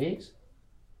 5 A's?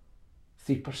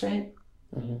 3%.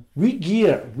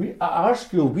 At our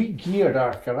school, we geared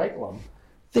our curriculum.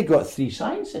 They got 3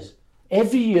 sciences.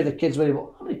 Every year the kids were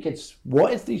able, how many kids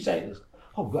wanted 3 sciences?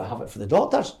 Oh, we've got to have it for the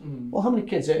doctors. Well, how many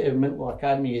kids out of Mental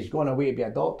Academy is going away to be a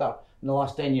doctor in the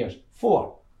last 10 years?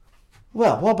 4.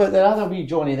 Well, what about the other wee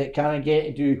Johnny that can't get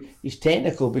to do his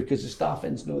technical because the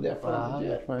staffing's no there for him to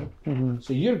do it? Right.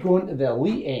 So you're going to the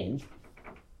elite end.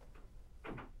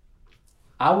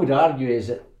 I would argue is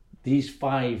that these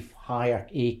 5 higher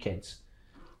A kids,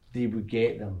 they would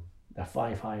get them their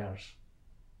 5 hires,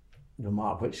 no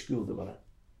matter which school they were at.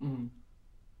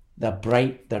 They're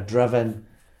bright, they're driven,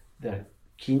 they're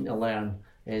keen to learn.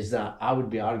 Is that I would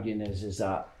be arguing is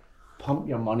that pump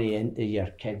your money into your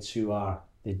kids who are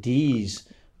the D's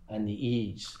and the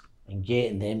E's and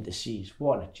getting them to C's.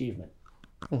 What an achievement!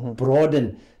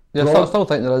 Broaden. Yeah, I still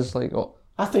think there is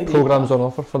programs on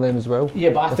offer for them as well.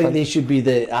 Yeah, but I think they should be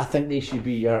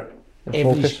your every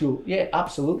focus. School. Yeah,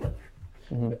 absolutely.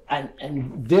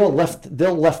 And they'll lift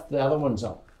the other ones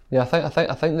up. Yeah, I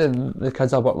think the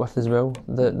kids I work with as well,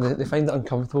 they find it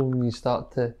uncomfortable when you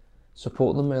start to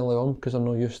support them early on, because they're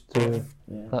not used to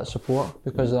that support,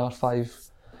 because there are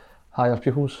 5 higher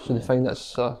pupils, so they find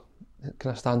it's kind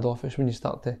of standoffish when you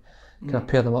start to kind of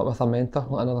pair them up with a mentor,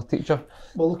 like another teacher.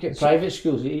 Well, look at private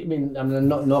schools. I mean, I'm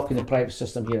not knocking the private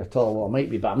system here at all. Well, it might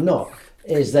be, but I'm not.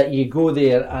 Is that you go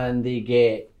there and they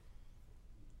get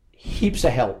heaps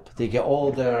of help. They get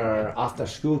all their after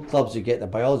school clubs, they get the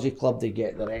biology club, they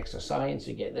get their extra science,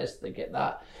 they get this, they get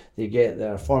that, they get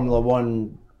their Formula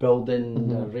 1 building,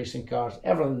 their racing cars,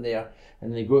 everything there,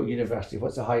 and they go to university.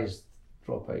 What's the highest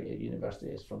dropout at university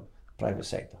is from private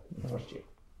sector, the first year?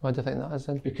 Why do you think that is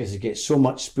then? Because they get so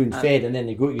much spoon fed, and then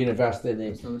they go to university and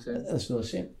it's not the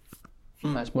same.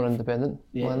 It's more independent.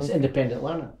 Yeah, learning. It's independent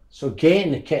learning. So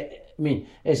getting the kid,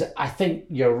 I think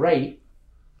you're right.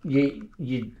 You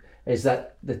is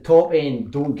that the top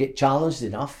end don't get challenged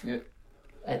enough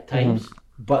at times,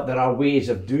 but there are ways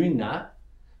of doing that.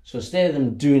 So instead of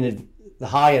them doing the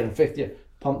higher and 50,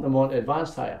 pump them onto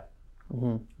advanced higher.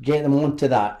 Get them onto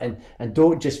that, and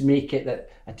don't just make it that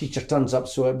a teacher turns up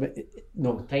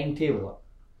timetable it.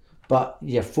 But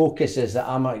your focus is that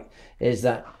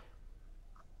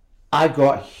I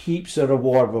got heaps of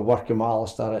reward with working with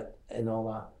Alistair and all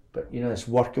that. But it's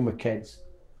working with kids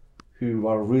who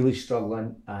are really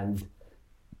struggling and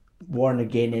weren't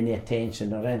getting any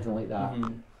attention or anything like that.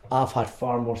 I've had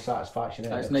far more satisfaction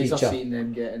out of It's a teacher. nicer seeing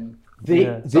them getting...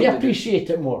 They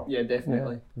appreciate it more. Yeah,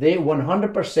 definitely. They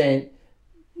 100%,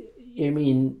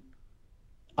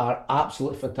 are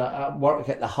absolutely fantastic. I work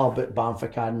at the hub at Banff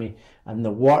Academy, and the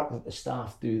work that the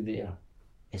staff do there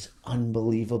is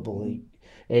unbelievable.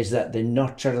 Is that they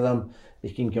nurture them. They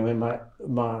can come in.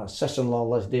 My sister-in-law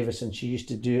Liz Davison, she used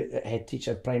to do it, head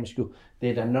teacher at primary school. They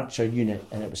had a nurture unit,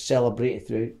 and it was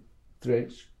celebrated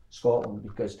throughout Scotland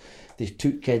because they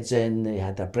took kids in. They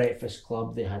had a breakfast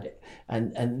club. They had it,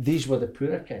 and these were the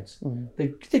poorer kids.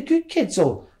 The good kids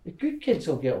will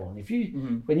get on. If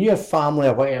you when you have family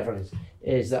or whatever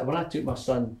is that when I took my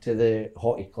son to the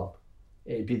hockey club,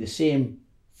 it'd be the same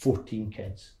 14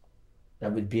 kids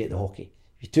that would be at the hockey.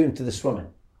 If you took him to the swimming,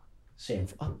 same.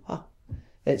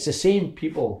 It's the same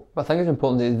people. But I think it's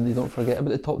important that they don't forget about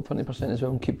the top 20% as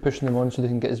well and keep pushing them on so they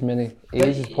can get as many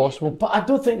A's as possible. But I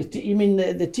don't think,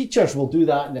 the teachers will do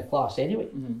that in the class anyway.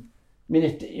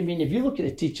 If you look at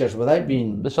the teachers without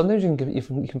being... But sometimes you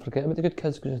can forget about the good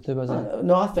kids because they're too busy.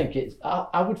 No, I think it's...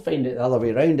 I would find it the other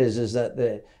way around is that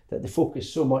they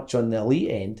focus so much on the elite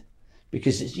end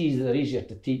because they're easier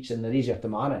to teach and they're easier to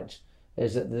manage,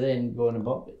 is that they then go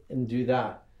and do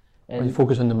that. And you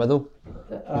focus on the middle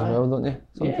as well, don't you?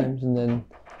 Sometimes, and then...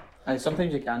 And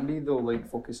sometimes you can be, though, like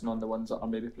focusing on the ones that are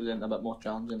maybe presenting a bit more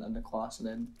challenging in the class, and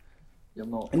then you're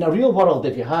not... In the real world,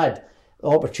 if you had the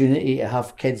opportunity to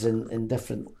have kids in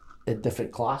different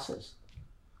classes...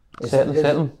 Set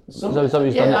them.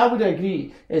 I would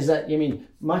agree, is that,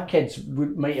 my kids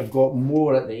might have got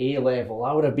more at the A level.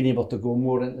 I would have been able to go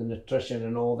more into nutrition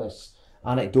and all this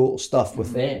anecdotal stuff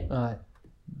with them. Aye.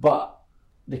 But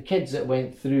the kids that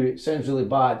went through, it sounds really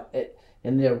bad,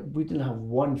 we didn't have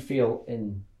one fail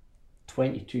in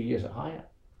 22 years at higher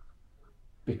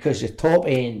because the top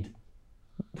end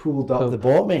pulled up the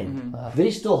bottom end.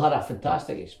 They still had a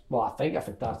fantastic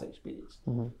experience.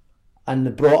 And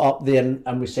they brought up there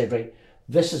and we said, right,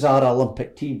 this is our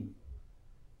Olympic team.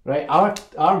 Right,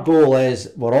 our goal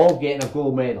is we're all getting a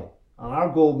gold medal, and our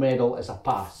gold medal is a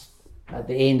pass at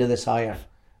the end of this higher,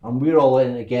 and we're all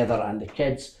in together. And the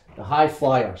kids, the high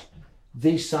flyers,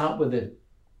 they sat with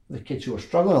the kids who were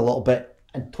struggling a little bit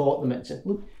and taught them and said,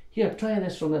 look, here, try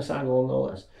this from this angle and all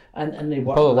this. And they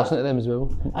worked. Probably listen to them as well.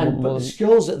 But the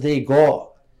skills that they got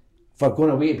for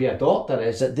going away to be a doctor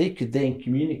is that they could then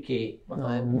communicate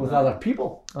with other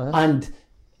people and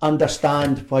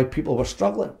understand why people were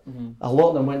struggling. A lot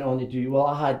of them went on to do,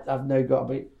 I've now got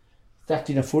about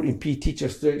 13 or 14 PE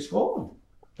teachers throughout Scotland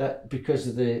that because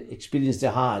of the experience they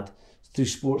had through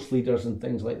sports leaders and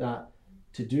things like that,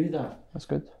 to do that. That's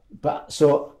good. But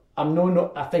so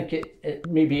I think it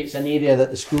maybe it's an area that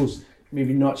the schools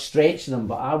maybe not stretching them,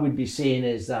 but I would be saying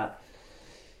is that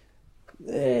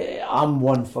I'm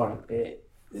one for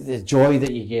the joy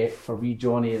that you get for wee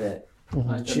Johnny that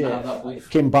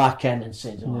came back in and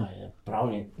said,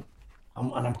 brilliant,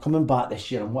 I'm coming back this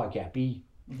year and want to get a B.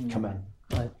 Come in.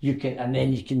 You can, and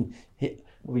then you can hit.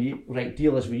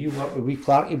 Dealers, will you work with wee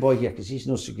Clarkie boy here because he's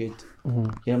not so good. You know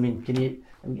what I mean? Can you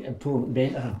and pull him,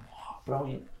 mentor him? Oh,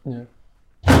 brilliant. Yeah.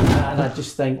 And I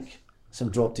just think some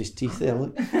dropped his teeth there.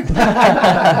 Look. Kicking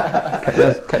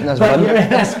his bun.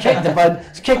 It's kicked the bun.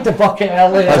 It's kicked the bucket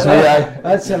early. That's me.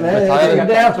 That's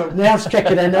him. Nerves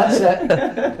kicking in. That's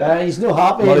it. He's not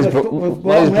happy. We've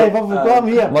got him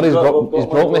here. Murray's broke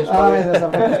me. There's a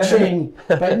big chain.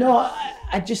 But no,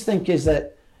 I just think is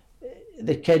that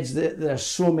the kids, there are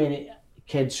so many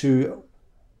kids who,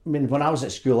 when I was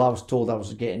at school, I was told I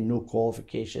was getting no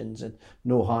qualifications and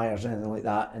no hires or anything like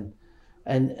that,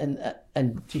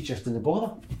 and teachers didn't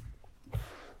bother.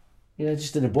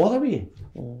 Just didn't bother with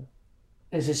you.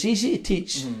 It's easy to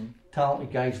teach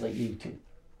talented guys like you too,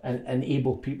 and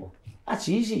able people. That's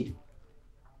easy.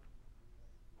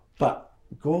 But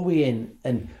go away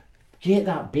and get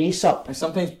that base up. And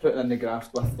sometimes putting in the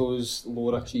graft with those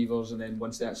lower achievers, and then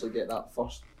once they actually get that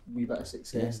first wee bit of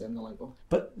success, then they're like, oh.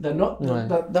 But they're not.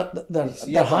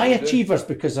 They're high achievers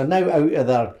because they're now out of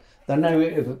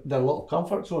their little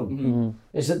comfort zone.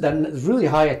 Is that they're really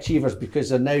high achievers because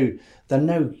they've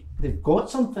got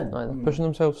something. They're pushing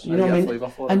themselves. You know what I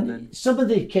mean? And some of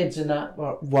the kids in that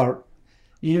were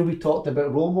we talked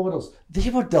about role models. They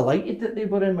were delighted that they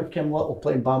were in with Kim Little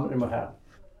playing badminton with her.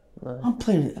 I'm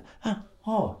playing.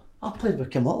 I played with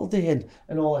Kim Little day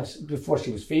and all this before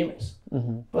she was famous.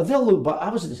 But they'll look back. I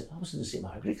was in the same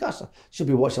Agri class. She'll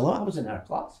be watching a lot. I was in her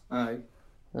class. Aye.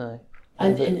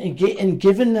 And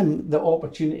giving them the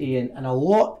opportunity and a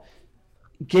lot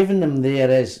giving them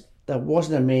there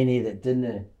wasn't a many that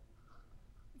didn't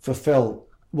fulfil.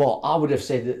 Well, I would have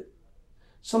said that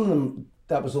some of them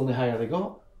that was the only higher they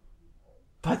got,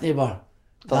 but they were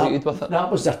delighted with it.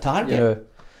 That was their target. Yeah.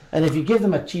 And if you give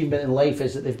them achievement in life,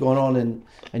 is that they've gone on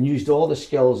and used all the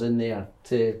skills in there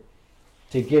to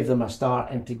give them a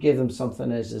start and to give them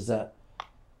something is that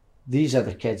these are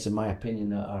the kids, in my opinion,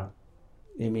 that are,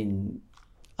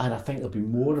 And I think there'll be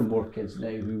more and more kids now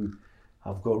who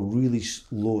have got really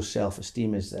low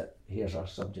self-esteem. Is that here's our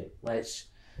subject? Let's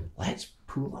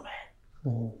pull them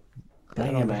in.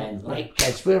 Bring them in. Right,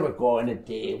 kids, where we're going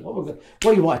today? What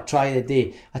do you want to try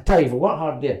today? I tell you, if we work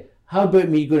hard there, how about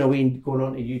me going away and going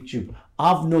on to YouTube?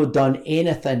 I've not done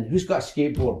anything. Who's got a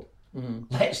skateboard?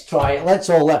 Let's try it. Let's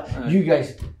all that. You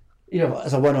guys,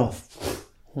 as a one-off.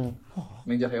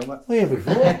 Mind your helmet. There we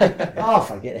go.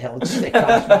 Forget the helmet. Just the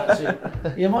crash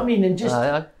suit. You know what I mean? And just.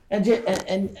 And I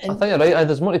think you're right.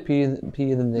 There's more to PE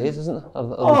than the A's, isn't there?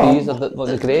 Or the B's, or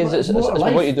the grades. It's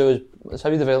what you do. It's how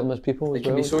you develop them as people. It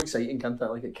can be so exciting, can't it?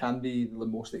 Like it can be the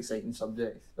most exciting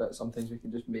subject, but sometimes we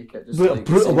can just make it. We're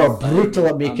brutal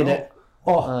at making it.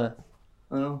 I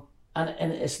know.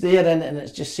 And it's there, and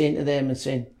it's just saying to them and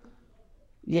saying,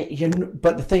 yeah,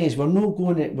 but the thing is, we're not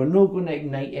going to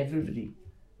ignite everybody.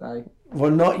 Aye.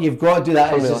 We're not. You've got to do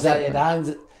that. It's just that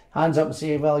hands up and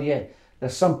say, well, yeah.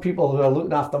 There's some people who are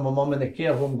looking after my mum in the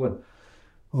care home going,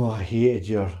 oh, I hated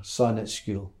your son at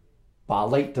school, but I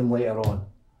liked him later on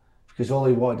because all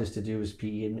he wanted us to do was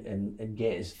PE and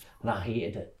get us, and I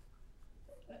hated it.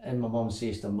 And my mum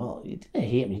says to him, well, you didn't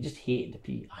hate him, you just hated the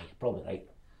PE. You're probably right.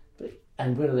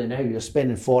 And where are they now? You're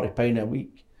spending £40 a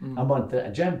week, a month at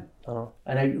a gym,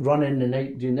 and out running and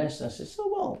out doing this. And I said, so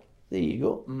well, there you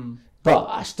go. But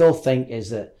I still think is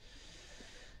that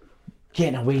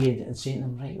getting away and saying to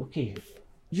them, right, okay,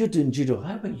 you're doing judo,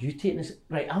 how about you taking this?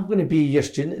 Right, I'm going to be your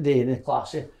student today in the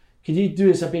class here. Can you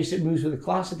do us a basic moves with the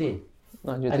class today?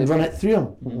 And run it through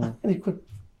them. And he could,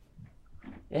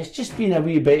 it's just been a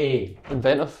wee bit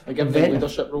inventive. Like giving them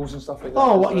leadership roles and stuff like that.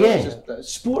 Oh, yeah.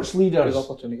 Sports leaders. Good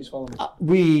opportunities for them.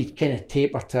 We kind of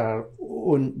tapered to our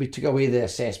own, we took away the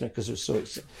assessment because it was so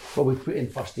exciting. But we put in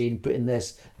first aid and put in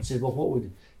this and said, well, what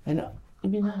would, and I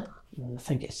mean, I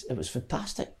think it was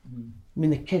fantastic. I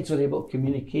mean, the kids were able to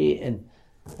communicate and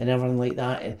everything like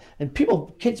that. And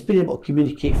kids being able to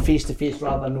communicate face to face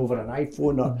rather than over an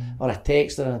iPhone or a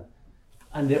text.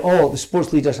 And the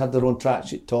sports leaders had their own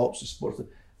tracksuit tops.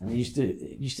 And they used to,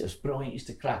 it was brilliant, used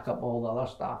to crack up all the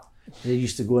other staff. They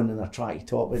used to go in their tracky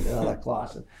top into the other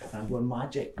class and go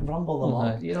magic, rumble them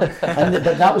up,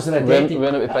 but that was their identity.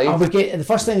 The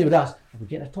first thing they would ask, are we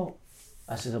getting a top?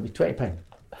 I said, it'll be £20.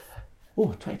 Oh,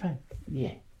 £20?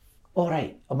 Yeah. All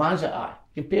right, I'll manage it.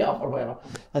 You can pay it up or whatever.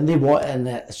 And they want, and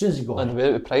as soon as they go, and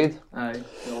wear it with pride. Aye.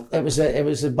 It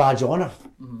was a badge of honour.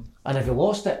 And if you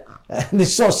lost it, and they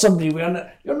saw somebody wearing it,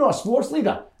 you're not a sports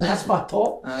leader. That's my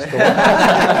top.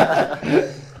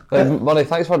 Murray,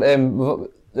 thanks for.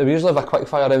 We usually have a quick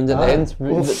fire round at the end.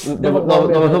 We've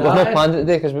not planned it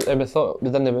today because we thought we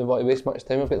didn't want to waste much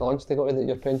time. We've got the lunch to go to that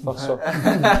you're paying for. So,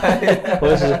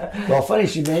 well, funny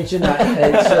you mentioned that.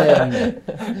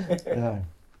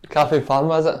 It's Cafe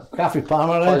Parma, is it? Cafe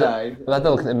Parma, right? We had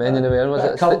to look at the menu now, was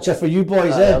it? Culture for you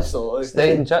boys, eh? Absolutely.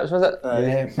 Steak and chips, was it?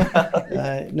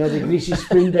 Yeah. No, the greasy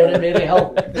spoon down at Mary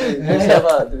Hill.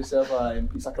 Do we serve a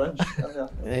pizza crunch?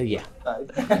 Yeah.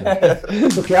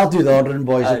 Okay, I'll do the ordering,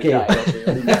 boys, okay?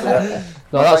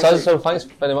 No, that's us, so thanks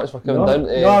very much for coming down.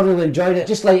 No, I really enjoyed it.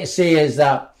 Just like to say is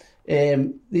that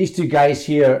these two guys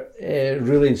here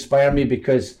really inspire me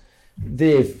because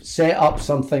they've set up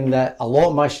something that a lot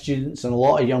of my students and a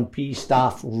lot of young PE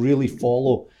staff really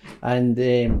follow, and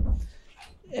it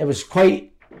was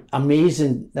quite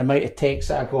amazing the amount of texts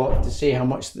that I got to say how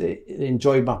much they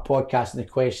enjoyed my podcast and the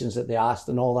questions that they asked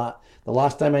and all that the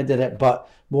last time I did it. But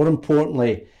more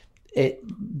importantly,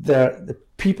 the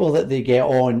people that they get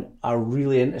on are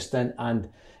really interesting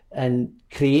and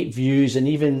create views. And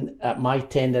even at my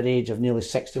tender age of nearly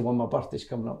 61, my birthday's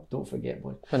coming up, don't forget,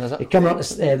 boy. When is it? It's coming up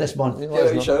this month.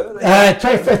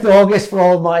 25th of August for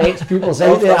all my ex-pupils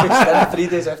out there. 3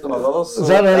 days after my brother's. Is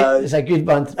that right? It's a good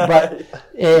month. But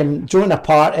joking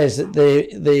apart is that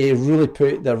they're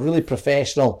really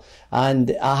professional,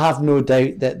 and I have no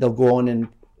doubt that they'll go on and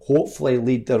hopefully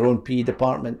lead their own PE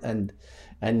department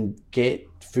and get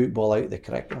football out of the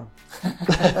curriculum.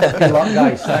 Good luck,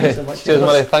 guys. Thanks so much. Cheers,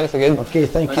 Murray. Thanks again. Okay,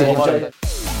 thank you.